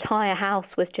eventually the entire house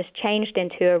was just changed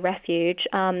into a refuge.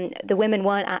 The women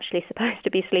weren't actually supposed to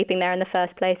be sleeping there in the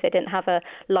first place. They didn't have a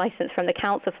licence from the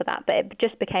council for that, but it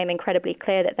just became incredibly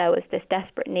clear that there was this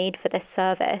desperate need for this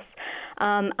service.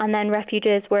 And then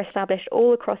refuges were established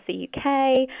all across the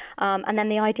UK, and then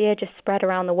the idea just spread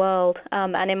around the world.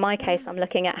 And in my case, I'm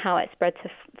looking at how it spread to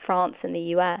France and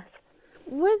the US.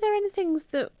 What are the things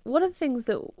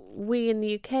that we in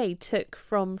the UK took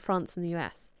from France and the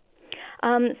US?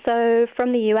 So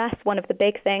from the US, one of the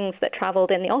big things that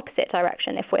travelled in the opposite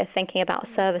direction, if we're thinking about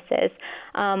services,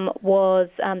 was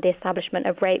the establishment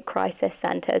of rape crisis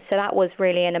centres. So that was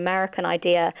really an American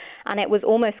idea, and it was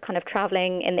almost kind of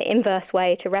travelling in the inverse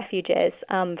way to refuges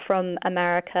from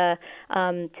America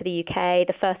to the UK.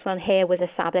 The first one here was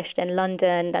established in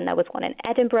London, then there was one in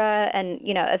Edinburgh, and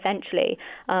eventually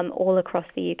all across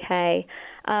the UK.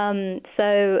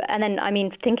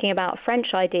 Thinking about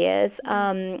French ideas,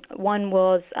 one time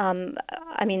was,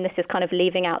 this is kind of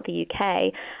leaving out the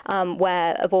UK,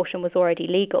 where abortion was already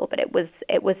legal, but it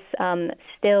was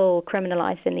still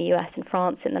criminalized in the US and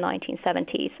France in the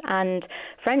 1970s. And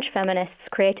French feminists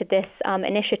created this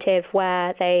initiative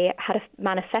where they had a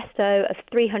manifesto of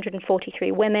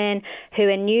 343 women who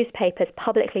in newspapers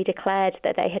publicly declared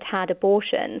that they had had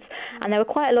abortions. And there were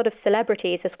quite a lot of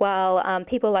celebrities as well,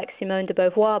 people like Simone de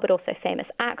Beauvoir, but also famous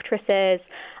actresses.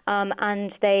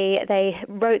 And they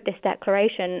wrote this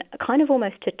declaration kind of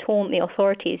almost to taunt the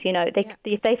authorities.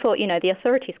 They thought, the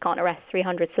authorities can't arrest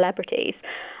 300 celebrities.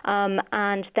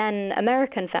 And then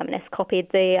American feminists copied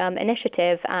the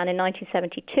initiative, and in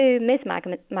 1972,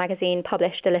 Ms. magazine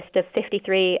published a list of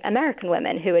 53 American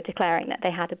women who were declaring that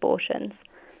they had abortions.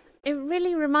 It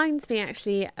really reminds me,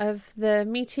 actually, of the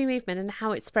Me Too movement and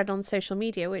how it spread on social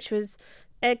media, which was,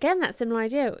 again, that similar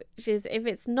idea, which is if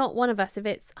it's not one of us, if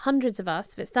it's hundreds of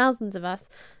us, if it's thousands of us,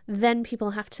 then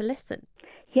people have to listen.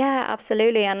 Yeah,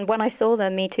 absolutely. And when I saw the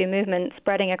Me Too movement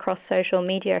spreading across social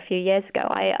media a few years ago,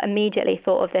 I immediately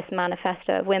thought of this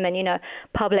manifesto of women,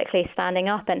 publicly standing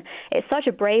up. And it's such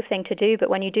a brave thing to do,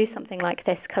 but when you do something like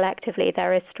this collectively,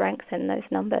 there is strength in those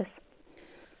numbers.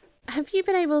 Have you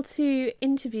been able to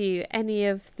interview any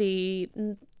of the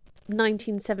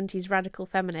 1970s radical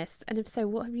feminists? And if so,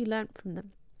 what have you learnt from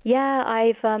them? Yeah,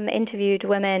 I've interviewed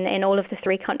women in all of the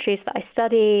 3 countries that I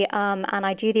study, and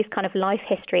I do these kind of life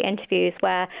history interviews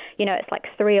where, it's like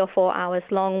 3 or 4 hours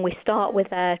long. We start with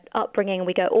their upbringing,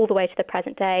 we go all the way to the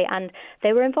present day, and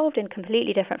they were involved in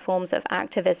completely different forms of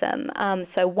activism.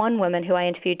 So one woman who I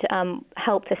interviewed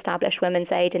helped establish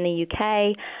Women's Aid in the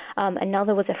UK.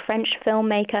 Another was a French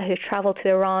filmmaker who travelled to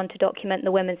Iran to document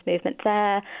the women's movement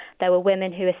there. There were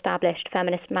women who established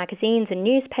feminist magazines and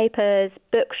newspapers,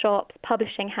 bookshops,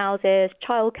 publishing houses,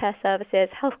 childcare services,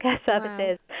 healthcare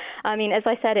services. Wow. As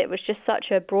I said, it was just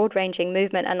such a broad-ranging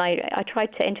movement, and I tried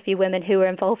to interview women who were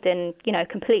involved in,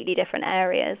 completely different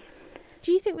areas.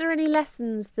 Do you think there are any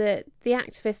lessons that the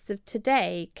activists of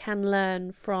today can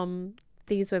learn from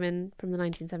these women from the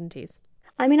 1970s?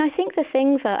 I think the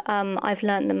things that I've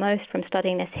learned the most from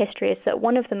studying this history is that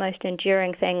one of the most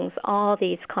enduring things are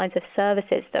these kinds of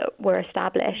services that were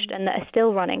established and that are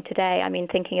still running today.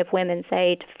 Thinking of Women's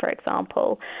Aid, for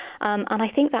example. And I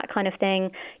think that kind of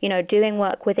thing, doing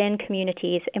work within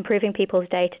communities, improving people's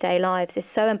day-to-day lives is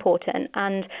so important.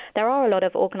 And there are a lot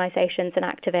of organisations and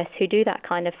activists who do that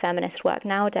kind of feminist work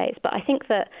nowadays. But I think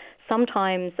that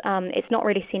sometimes it's not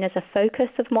really seen as a focus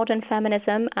of modern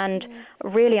feminism, and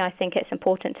really I think it's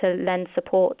important to lend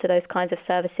support to those kinds of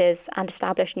services and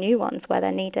establish new ones where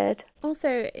they're needed.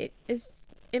 Also,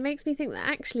 it makes me think that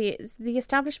actually it's the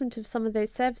establishment of some of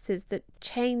those services that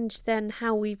changed then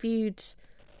how we viewed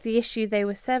the issue they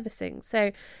were servicing.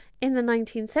 So in the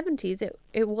 1970s,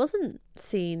 it wasn't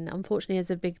seen, unfortunately,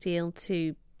 as a big deal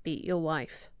to beat your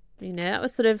wife. That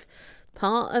was sort of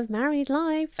part of married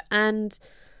life, and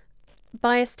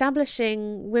by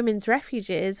establishing women's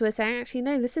refuges, we're saying, actually,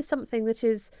 no, this is something that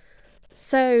is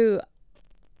so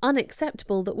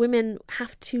unacceptable that women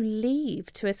have to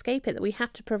leave to escape it, that we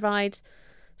have to provide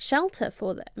shelter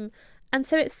for them. And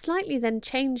so it's slightly then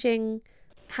changing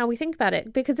how we think about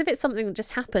it, because if it's something that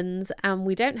just happens and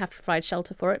we don't have to provide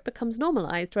shelter for it, it becomes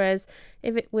normalised. Whereas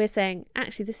if we're saying,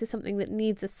 actually, this is something that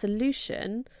needs a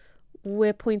solution,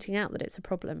 we're pointing out that it's a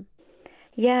problem.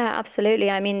 Yeah, absolutely.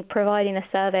 Providing the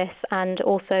service and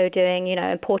also doing,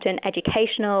 important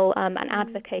educational and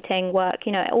advocating work,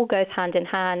 it all goes hand in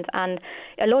hand. And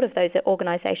a lot of those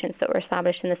organisations that were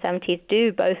established in the 70s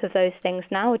do both of those things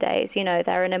nowadays.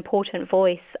 They're an important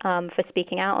voice for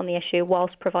speaking out on the issue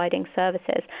whilst providing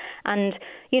services. And,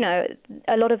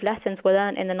 a lot of lessons were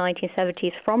learned in the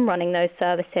 1970s from running those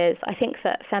services. I think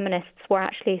that feminists were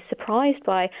actually surprised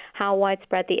by how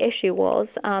widespread the issue was.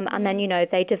 And then,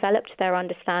 they developed their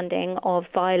understanding of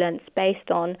violence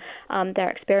based on their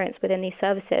experience within these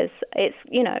services. It's,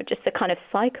 just a kind of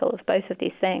cycle of both of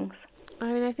these things.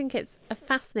 I think it's a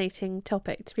fascinating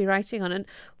topic to be writing on. And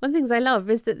one of the things I love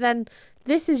is that then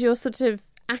this is your sort of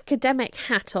academic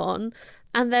hat on,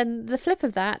 and then the flip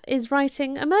of that is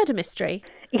writing a murder mystery.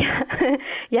 Yeah,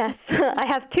 yes, I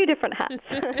have 2 different hats.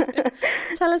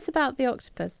 Tell us about The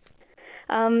Octopus.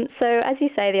 So as you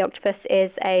say, The Octopus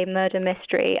is a murder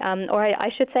mystery, or I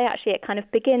should say actually it kind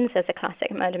of begins as a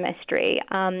classic murder mystery.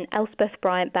 Elspeth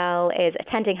Bryant Bell is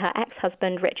attending her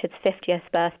ex-husband Richard's 50th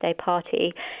birthday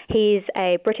party. He's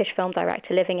a British film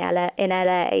director living in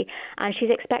LA, and she's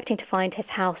expecting to find his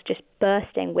house just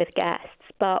bursting with guests.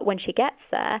 But when she gets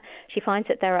there, she finds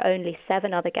that there are only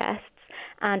 7 other guests,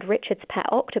 and Richard's pet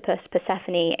octopus,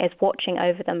 Persephone, is watching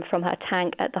over them from her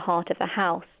tank at the heart of the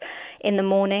house. In the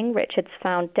morning, Richard's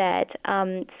found dead.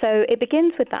 So it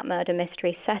begins with that murder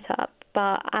mystery setup.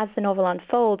 But as the novel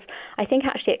unfolds, I think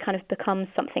actually it kind of becomes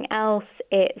something else.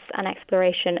 It's an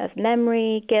exploration of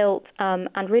memory, guilt,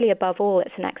 and really above all,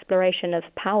 it's an exploration of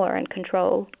power and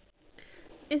control.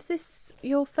 Is this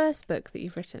your first book that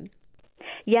you've written?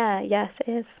 Yes,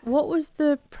 it is. What was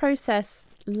the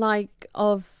process like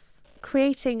of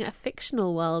creating a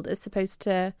fictional world as opposed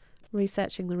to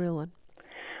researching the real one?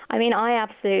 I mean, I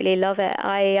absolutely love it.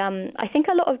 I think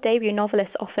a lot of debut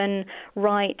novelists often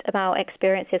write about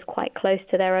experiences quite close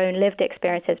to their own lived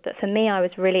experiences, but for me, I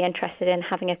was really interested in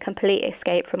having a complete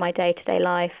escape from my day-to-day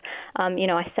life.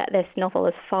 I set this novel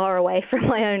as far away from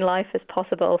my own life as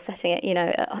possible, setting it,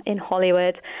 in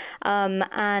Hollywood. And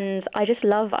I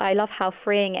love how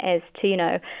freeing it is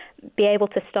to, be able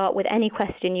to start with any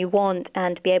question you want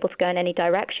and be able to go in any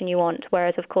direction you want.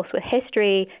 Whereas, of course, with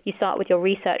history, you start with your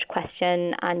research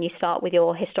question and you start with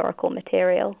your historical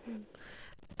material.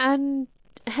 And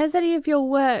has any of your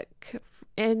work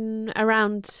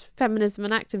around feminism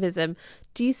and activism,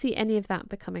 do you see any of that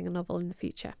becoming a novel in the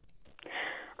future?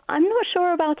 I'm not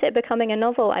sure about it becoming a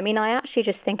novel. I mean, I actually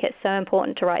just think it's so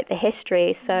important to write the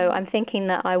history. So I'm thinking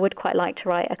that I would quite like to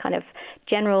write a kind of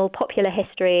general popular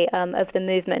history of the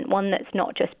movement, one that's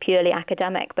not just purely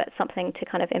academic, but something to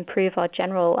kind of improve our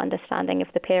general understanding of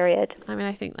the period. I mean,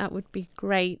 I think that would be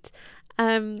great.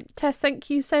 Tess, thank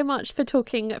you so much for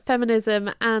talking feminism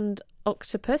and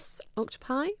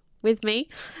octopi with me.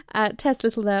 Tess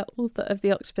Little there, author of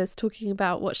The Octopus, talking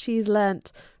about what she's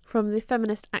learnt from the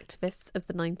feminist activists of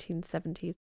the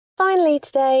 1970s. Finally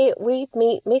today, we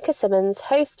meet Mika Simmons,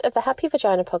 host of the Happy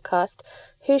Vagina podcast,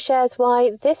 who shares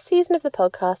why this season of the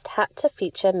podcast had to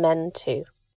feature men too.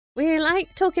 We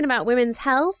like talking about women's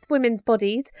health, women's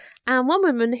bodies, and one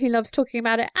woman who loves talking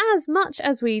about it as much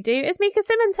as we do is Mika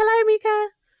Simmons. Hello, Mika.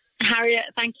 Harriet,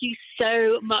 thank you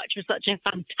so much for such a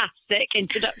fantastic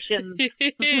introduction.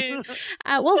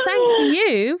 Well, thank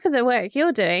you for the work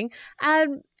you're doing.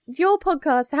 Your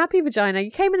podcast, The Happy Vagina,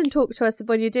 you came in and talked to us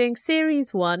when you're doing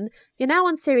series 1. You're now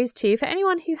on series 2. For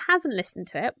anyone who hasn't listened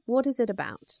to it, what is it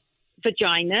about?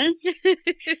 Vaginas.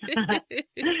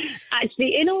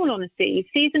 Actually, in all honesty,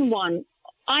 season 1,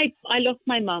 I lost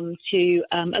my mum to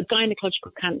a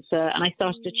gynecological cancer, and I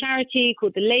started a charity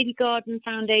called the Lady Garden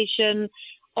Foundation.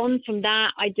 On from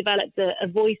that, I developed a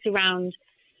voice around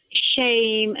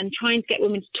shame and trying to get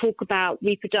women to talk about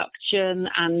reproduction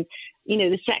and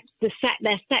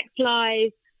their sex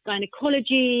lives,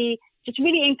 gynecology, just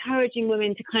really encouraging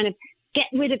women to kind of get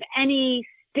rid of any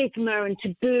stigma and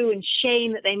taboo and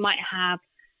shame that they might have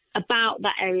about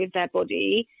that area of their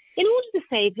body in order to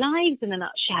save lives. In a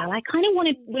nutshell, I kind of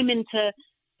wanted women to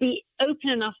be open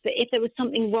enough that if there was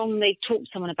something wrong, they'd talk to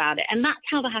someone about it. And that's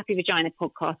how the Happy Vagina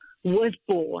podcast was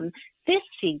born. This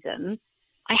season,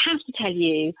 I have to tell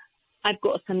you, I've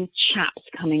got some chaps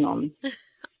coming on.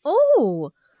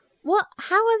 Oh, what?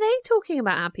 How are they talking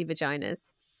about happy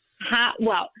vaginas?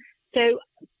 So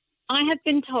I have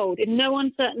been told in no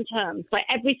uncertain terms by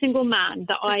every single man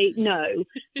that I know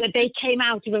that they came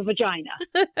out of a vagina.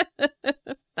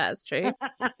 That's true.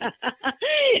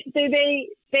 So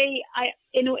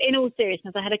in all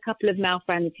seriousness, I had a couple of male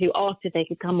friends who asked if they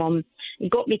could come on. It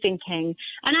got me thinking.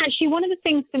 And actually, one of the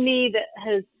things for me that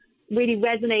has really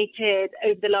resonated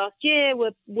over the last year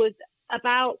was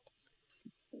about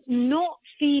not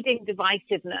feeding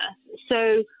divisiveness.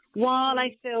 So while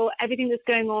I feel everything that's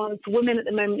going on for women at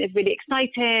the moment is really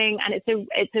exciting, and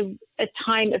it's a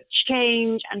time of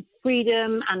change and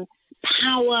freedom and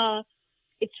power,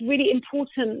 it's really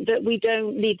important that we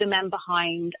don't leave the men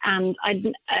behind. And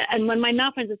when my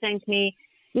male friends are saying to me,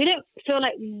 we don't feel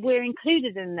like we're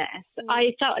included in this,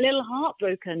 I felt a little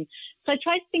heartbroken. So I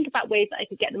tried to think about ways that I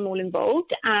could get them all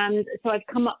involved. And so I've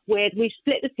come up with, we've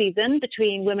split the season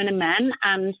between women and men,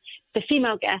 and the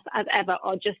female guests, as ever,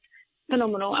 are just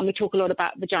phenomenal. And we talk a lot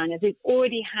about vaginas. We've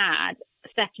already had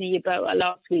Stephanie Yeboah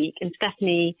last week, and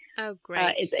Stephanie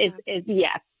is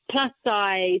plus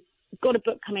size, got a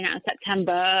book coming out in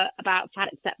September about fat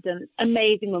acceptance.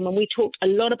 Amazing woman. We talked a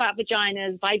lot about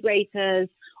vaginas, vibrators,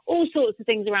 all sorts of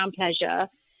things around pleasure.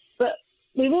 But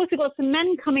we've also got some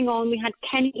men coming on. We had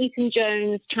Kenny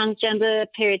Eaton-Jones, transgender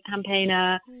period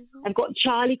campaigner. Mm-hmm. I've got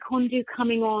Charlie Kondu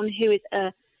coming on, who is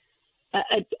a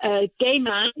gay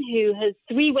man who has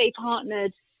three-way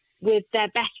partnered with their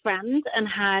best friend and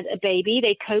had a baby.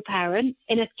 They co-parent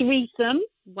in a threesome.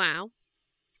 Wow.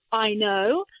 I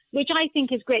know, which I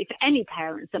think is great for any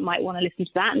parents that might want to listen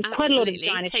to that. And absolutely. Quite a lot of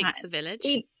vagina takes a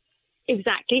village.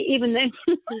 Exactly. Even though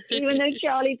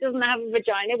Charlie doesn't have a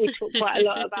vagina, we talk quite a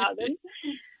lot about them.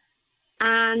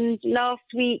 And last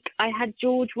week I had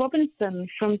George Robinson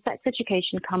from Sex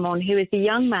Education come on, who is a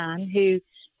young man who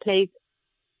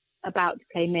about to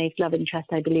play Maeve's love interest,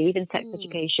 I believe, in Sex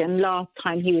Education. Last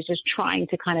time he was just trying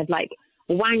to kind of like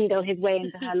wangle his way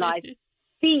into her life.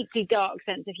 Deeply dark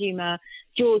sense of humour.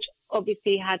 George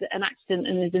obviously had an accident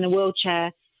and is in a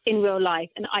wheelchair in real life,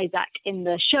 and Isaac in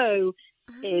the show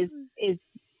is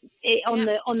on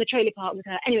the trailer park with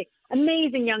her. Anyway,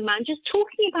 amazing young man, just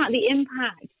talking about the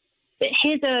impact that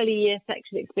his early year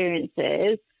sexual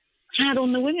experiences had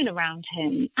on the women around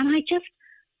him. And I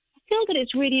feel that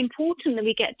it's really important that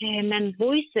we get to hear men's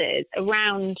voices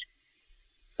around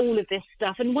all of this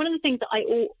stuff. And one of the things that I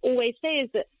always say is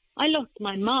that I lost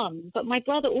my mum, but my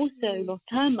brother also lost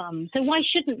her mum. So why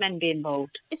shouldn't men be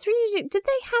involved? It's really... Did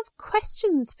they have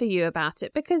questions for you about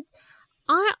it? Because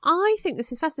I think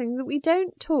this is fascinating, that we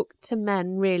don't talk to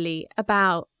men really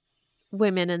about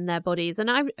women and their bodies.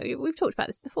 And we've talked about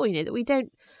this before, you know, that we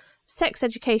don't... Sex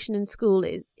education in school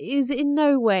is in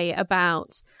no way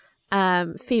about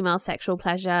female sexual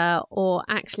pleasure or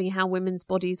actually how women's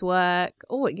bodies work,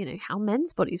 or, you know, how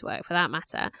men's bodies work for that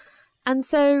matter. And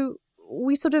so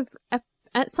we sort of,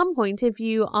 at some point, if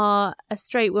you are a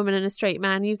straight woman and a straight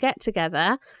man, you get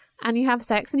together and you have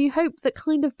sex and you hope that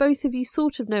kind of both of you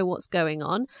sort of know what's going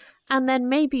on. And then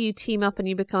maybe you team up and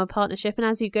you become a partnership. And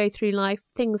as you go through life,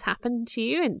 things happen to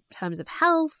you in terms of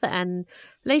health and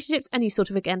relationships. And you sort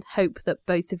of, again, hope that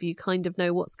both of you kind of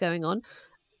know what's going on.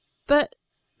 But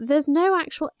there's no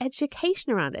actual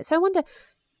education around it. So I wonder,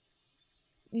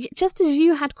 just as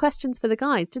you had questions for the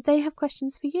guys, did they have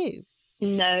questions for you?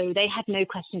 No, they had no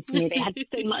questions for me. They had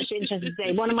so much interest to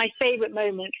say. One of my favourite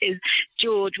moments is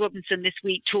George Robinson this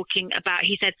week talking about,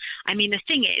 he said, I mean, the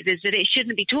thing is that it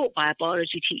shouldn't be taught by a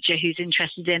biology teacher who's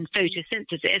interested in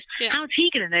photosynthesis. Yeah. How's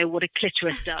he going to know what a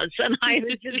clitoris does? And I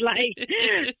was just like,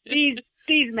 these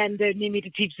men don't need me to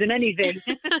teach them anything.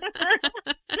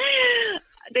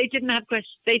 They didn't have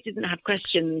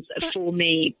questions for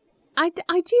me. I do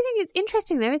think it's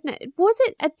interesting, though, isn't it? Was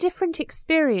it a different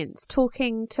experience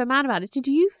talking to a man about it? Did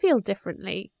you feel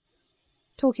differently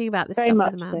talking about this stuff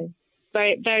with a man? So.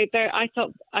 Very, very, very. I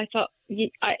thought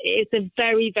it's a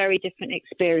very, very different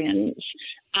experience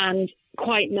and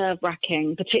quite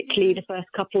nerve-wracking, particularly the first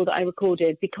couple that I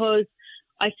recorded, because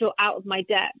I feel out of my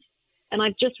depth. And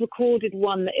I've just recorded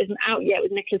one that isn't out yet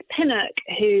with Nicholas Pinnock,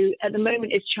 who at the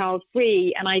moment is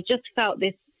child-free. And I just felt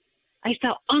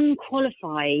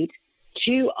unqualified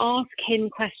to ask him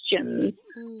questions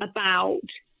about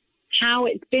how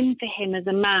it's been for him as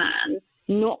a man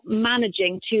not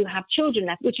managing to have children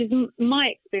left, which is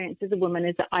my experience as a woman,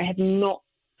 is that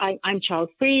I'm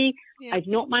child-free. Yeah. I've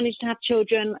not managed to have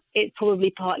children. It's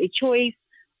probably partly choice.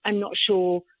 I'm not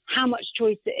sure how much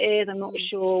choice it is. I'm not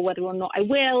sure whether or not I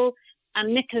will.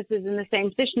 And Nicholas is in the same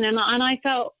position. And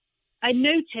I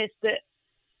noticed that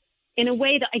in a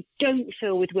way that I don't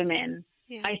feel with women,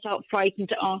 I felt frightened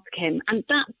to ask him. And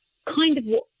that's kind of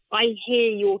what I hear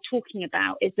you're talking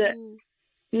about, is that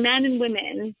men and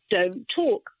women don't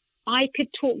talk. I could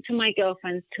talk to my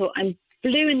girlfriends till I'm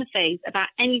blue in the face about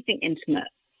anything intimate,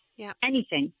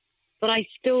 anything. But I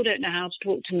still don't know how to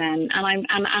talk to men. And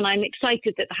I'm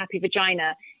excited that the Happy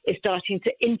Vagina is starting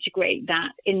to integrate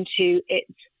that into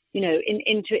its,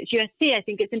 into its USP. I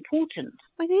think it's important.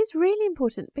 It is really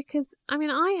important because, I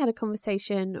mean, I had a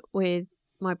conversation with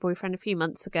my boyfriend a few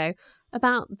months ago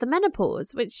about the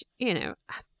menopause, which,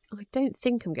 I don't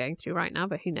think I'm going through right now,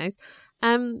 but who knows?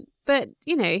 But,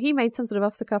 he made some sort of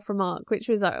off-the-cuff remark, which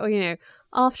was like,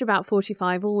 after about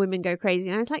 45, all women go crazy.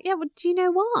 And I was like, yeah, well, do you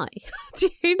know why? Do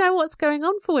you know what's going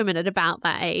on for women at about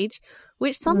that age?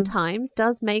 Which sometimes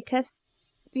does make us,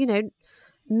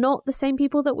 not the same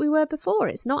people that we were before.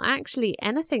 It's not actually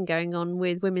anything going on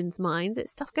with women's minds.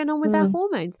 It's stuff going on with their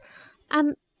hormones.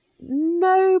 And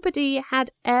nobody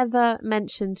had ever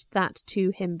mentioned that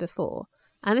to him before.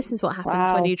 And this is what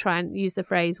happens when you try and use the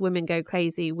phrase "women go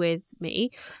crazy" with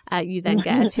me. You then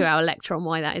get a 2-hour lecture on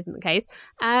why that isn't the case.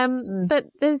 But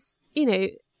there's,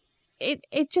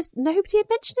 it just, nobody had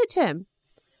mentioned it to him.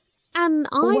 And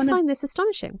I find this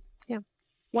astonishing. Yeah.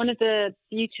 One of the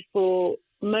beautiful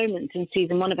moments in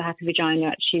season 1 of A Happy Vagina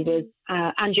actually was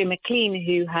Andrea McLean,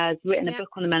 who has written a book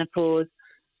on the menopause,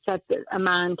 said that a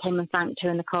man came and thanked her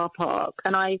in the car park.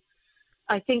 And I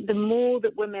think the more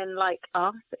that women like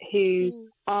us, who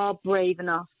are brave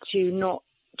enough to not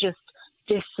just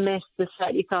dismiss the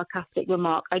slightly sarcastic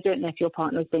remark. I don't know if your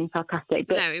partner was being sarcastic,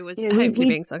 but no, it was hopefully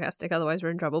being sarcastic. Otherwise, we're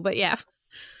in trouble. But yeah,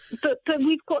 but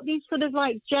we've got these sort of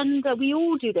like gender. We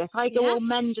all do this. I go,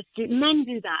 men do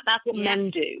that. That's what men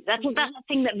do. That's that's the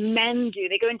thing that men do.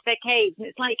 They go into their caves, and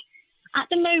it's like at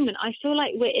the moment, I feel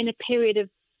like we're in a period of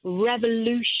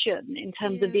revolution in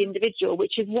terms of the individual,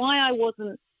 which is why I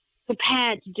wasn't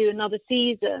prepared to do another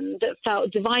season that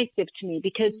felt divisive to me,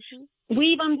 because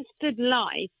we've understood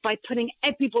life by putting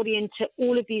everybody into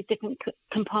all of these different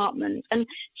compartments. And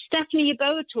Stephanie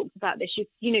Yeboah talks about this.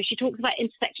 She talks about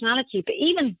intersectionality, but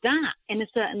even that in a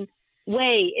certain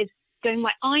way is going,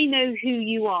 like, I know who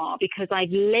you are because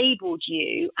I've labelled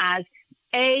you as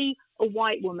a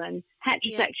white woman,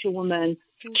 heterosexual woman,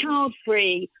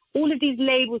 child-free, all of these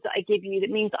labels that I give you that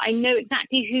means that I know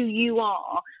exactly who you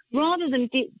are, rather than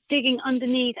digging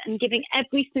underneath and giving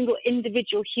every single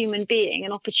individual human being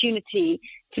an opportunity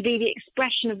to be the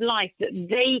expression of life that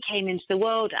they came into the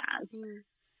world as.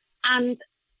 And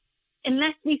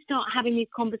unless we start having these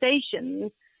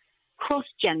conversations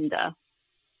cross-gender,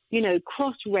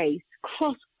 cross-race,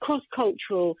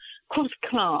 cross-cultural,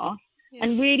 cross-class,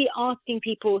 and really asking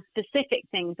people specific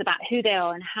things about who they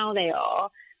are and how they are,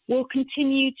 we'll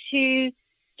continue to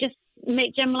just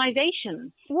make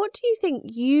generalizations. What do you think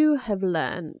you have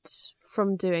learnt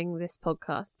from doing this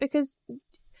podcast? Because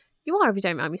you are, if you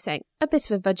don't mind me saying, a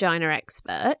bit of a vagina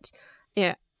expert.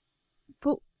 Yeah.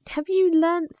 But have you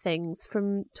learnt things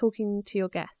from talking to your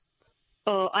guests?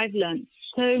 Oh, I've learnt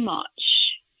so much.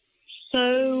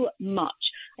 So much.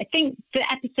 I think the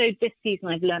episode this season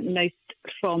I've learnt the most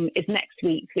from is next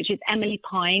week's, which is Emily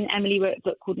Pine. Emily wrote a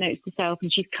book called Notes to Self,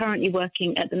 and she's currently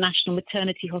working at the National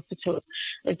Maternity Hospital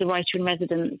as the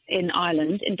writer-in-residence in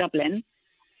Ireland, in Dublin.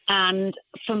 And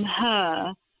from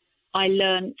her, I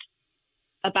learnt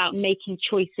about making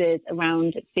choices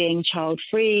around being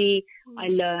child-free. I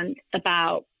learnt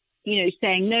about,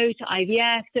 saying no to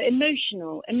IVF, so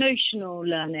emotional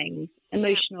learning.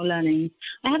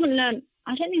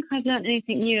 I don't think I've learned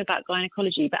anything new about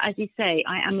gynecology, but as you say,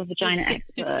 I am a vagina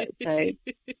expert.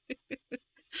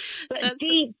 But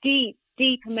deep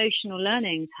emotional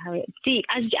learnings, Harriet. Deep,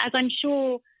 as I'm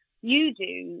sure you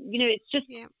do. It's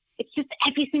just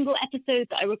every single episode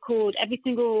that I record, every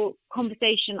single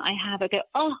conversation I have, I go,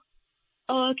 oh,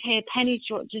 okay, a penny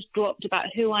just dropped about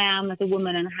who I am as a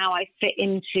woman and how I fit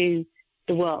into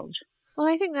the world. Well,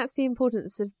 I think that's the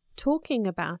importance of talking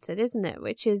about it, isn't it?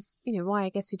 Which is, why I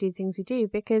guess we do things we do,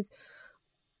 because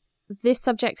this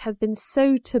subject has been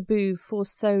so taboo for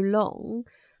so long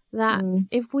that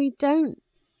if we don't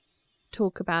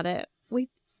talk about it,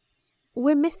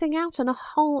 we're missing out on a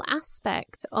whole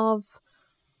aspect of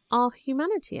our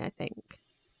humanity, I think.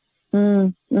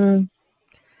 100%.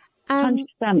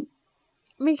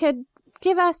 Mika,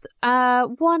 give us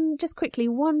one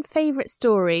favourite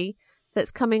story that's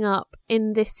coming up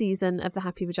in this season of The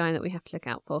Happy Vagina that we have to look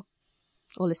out for,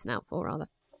 or listen out for, rather.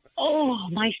 Oh,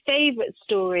 my favourite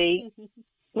story.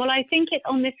 Well, I think it's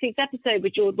on this week's episode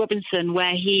with George Robinson,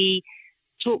 where he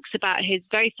talks about his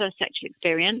very first sexual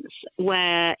experience,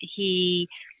 where he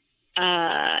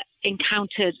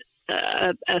encountered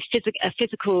a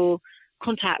physical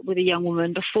contact with a young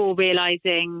woman before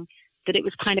realising that it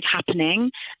was kind of happening,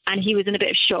 and he was in a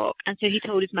bit of shock, and so he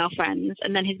told his male friends,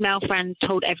 and then his male friends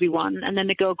told everyone, and then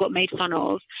the girl got made fun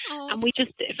of. And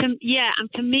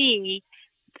for me,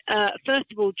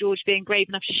 first of all, George being brave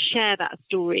enough to share that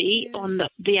story on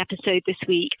the episode this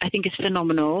week, I think is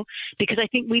phenomenal, because I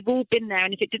think we've all been there,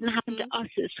 and if it didn't happen to us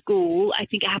at school, I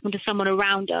think it happened to someone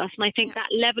around us, and I think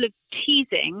that level of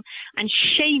teasing and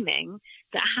shaming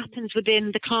that happens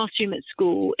within the classroom at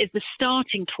school is the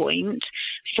starting point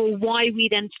for why we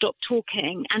then stop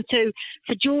talking. And so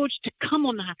for George to come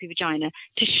on The Happy Vagina,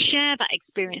 to share that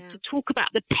experience, to talk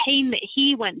about the pain that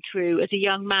he went through as a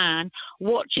young man,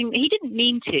 watching, he didn't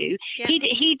mean to,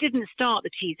 he didn't start the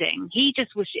teasing. He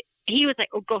was like,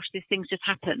 oh gosh, this thing's just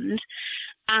happened.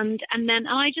 And then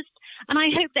I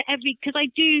hope that because I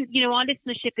do, our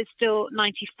listenership is still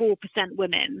 94%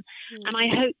 women. And I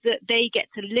hope that they get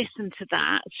to listen to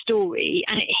that story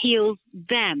and it heals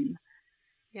them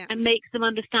and makes them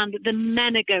understand that the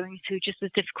men are going through just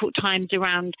as difficult times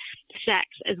around sex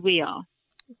as we are.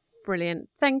 Brilliant.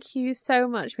 Thank you so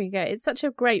much, Mika. It's such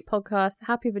a great podcast.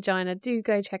 Happy Vagina. Do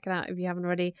go check it out if you haven't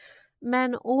already.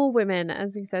 Men or women,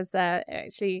 as Mika says there,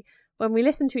 actually, when we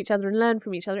listen to each other and learn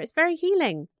from each other, it's very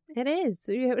healing. It is.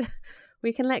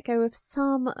 We can let go of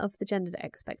some of the gendered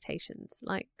expectations,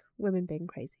 like women being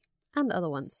crazy and other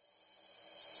ones.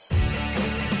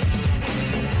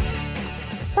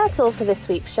 That's all for this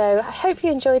week's show. I hope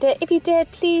you enjoyed it. If you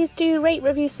did, please do rate,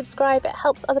 review, subscribe. It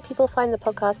helps other people find the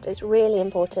podcast. It's really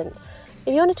important. If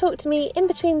you want to talk to me in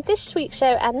between this week's show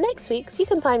and next week's, you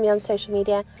can find me on social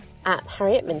media at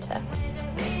Harriet Minter.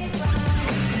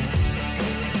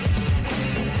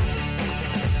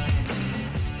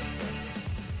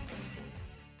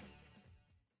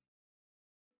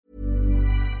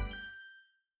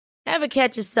 Ever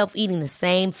catch yourself eating the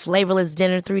same flavorless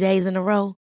dinner 3 days in a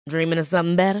row? Dreaming of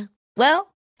something better?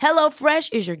 Well,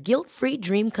 HelloFresh is your guilt-free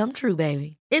dream come true,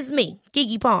 baby. It's me,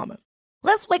 Keke Palmer.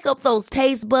 Let's wake up those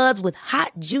taste buds with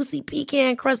hot, juicy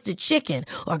pecan-crusted chicken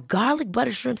or garlic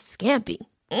butter shrimp scampi.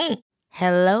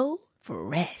 Hello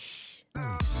Fresh.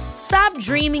 Stop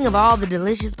dreaming of all the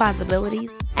delicious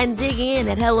possibilities and dig in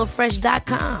at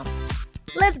HelloFresh.com.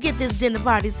 Let's get this dinner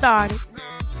party started.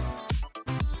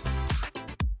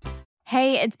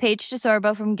 Hey, it's Paige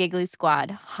DeSorbo from Giggly Squad.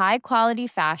 High quality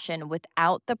fashion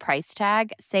without the price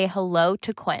tag. Say hello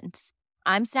to Quince.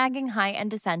 I'm snagging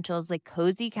high-end essentials like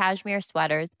cozy cashmere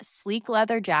sweaters, sleek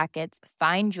leather jackets,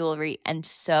 fine jewelry, and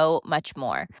so much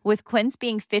more. With Quince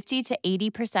being 50 to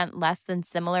 80% less than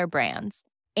similar brands.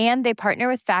 And they partner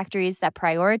with factories that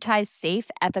prioritize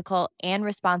safe, ethical, and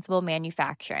responsible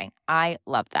manufacturing. I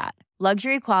love that.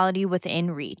 Luxury quality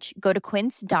within reach. Go to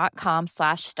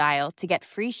quince.com/style to get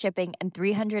free shipping and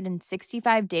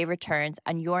 365-day returns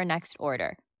on your next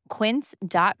order.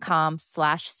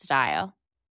 Quince.com/style.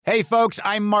 Hey folks,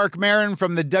 I'm Mark Maron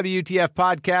from the WTF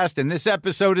Podcast, and this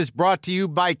episode is brought to you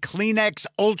by Kleenex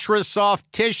Ultra Soft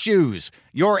Tissues,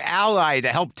 your ally to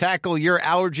help tackle your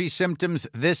allergy symptoms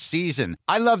this season.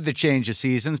 I love the change of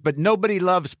seasons, but nobody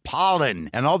loves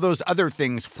pollen and all those other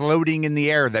things floating in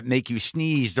the air that make you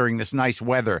sneeze during this nice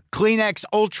weather. Kleenex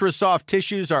Ultra Soft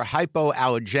Tissues are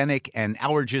hypoallergenic and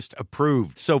allergist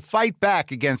approved, so fight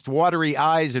back against watery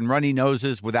eyes and runny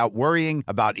noses without worrying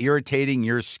about irritating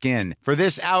your skin. For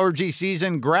this allergy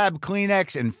season, grab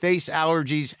Kleenex and face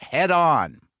allergies head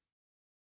on.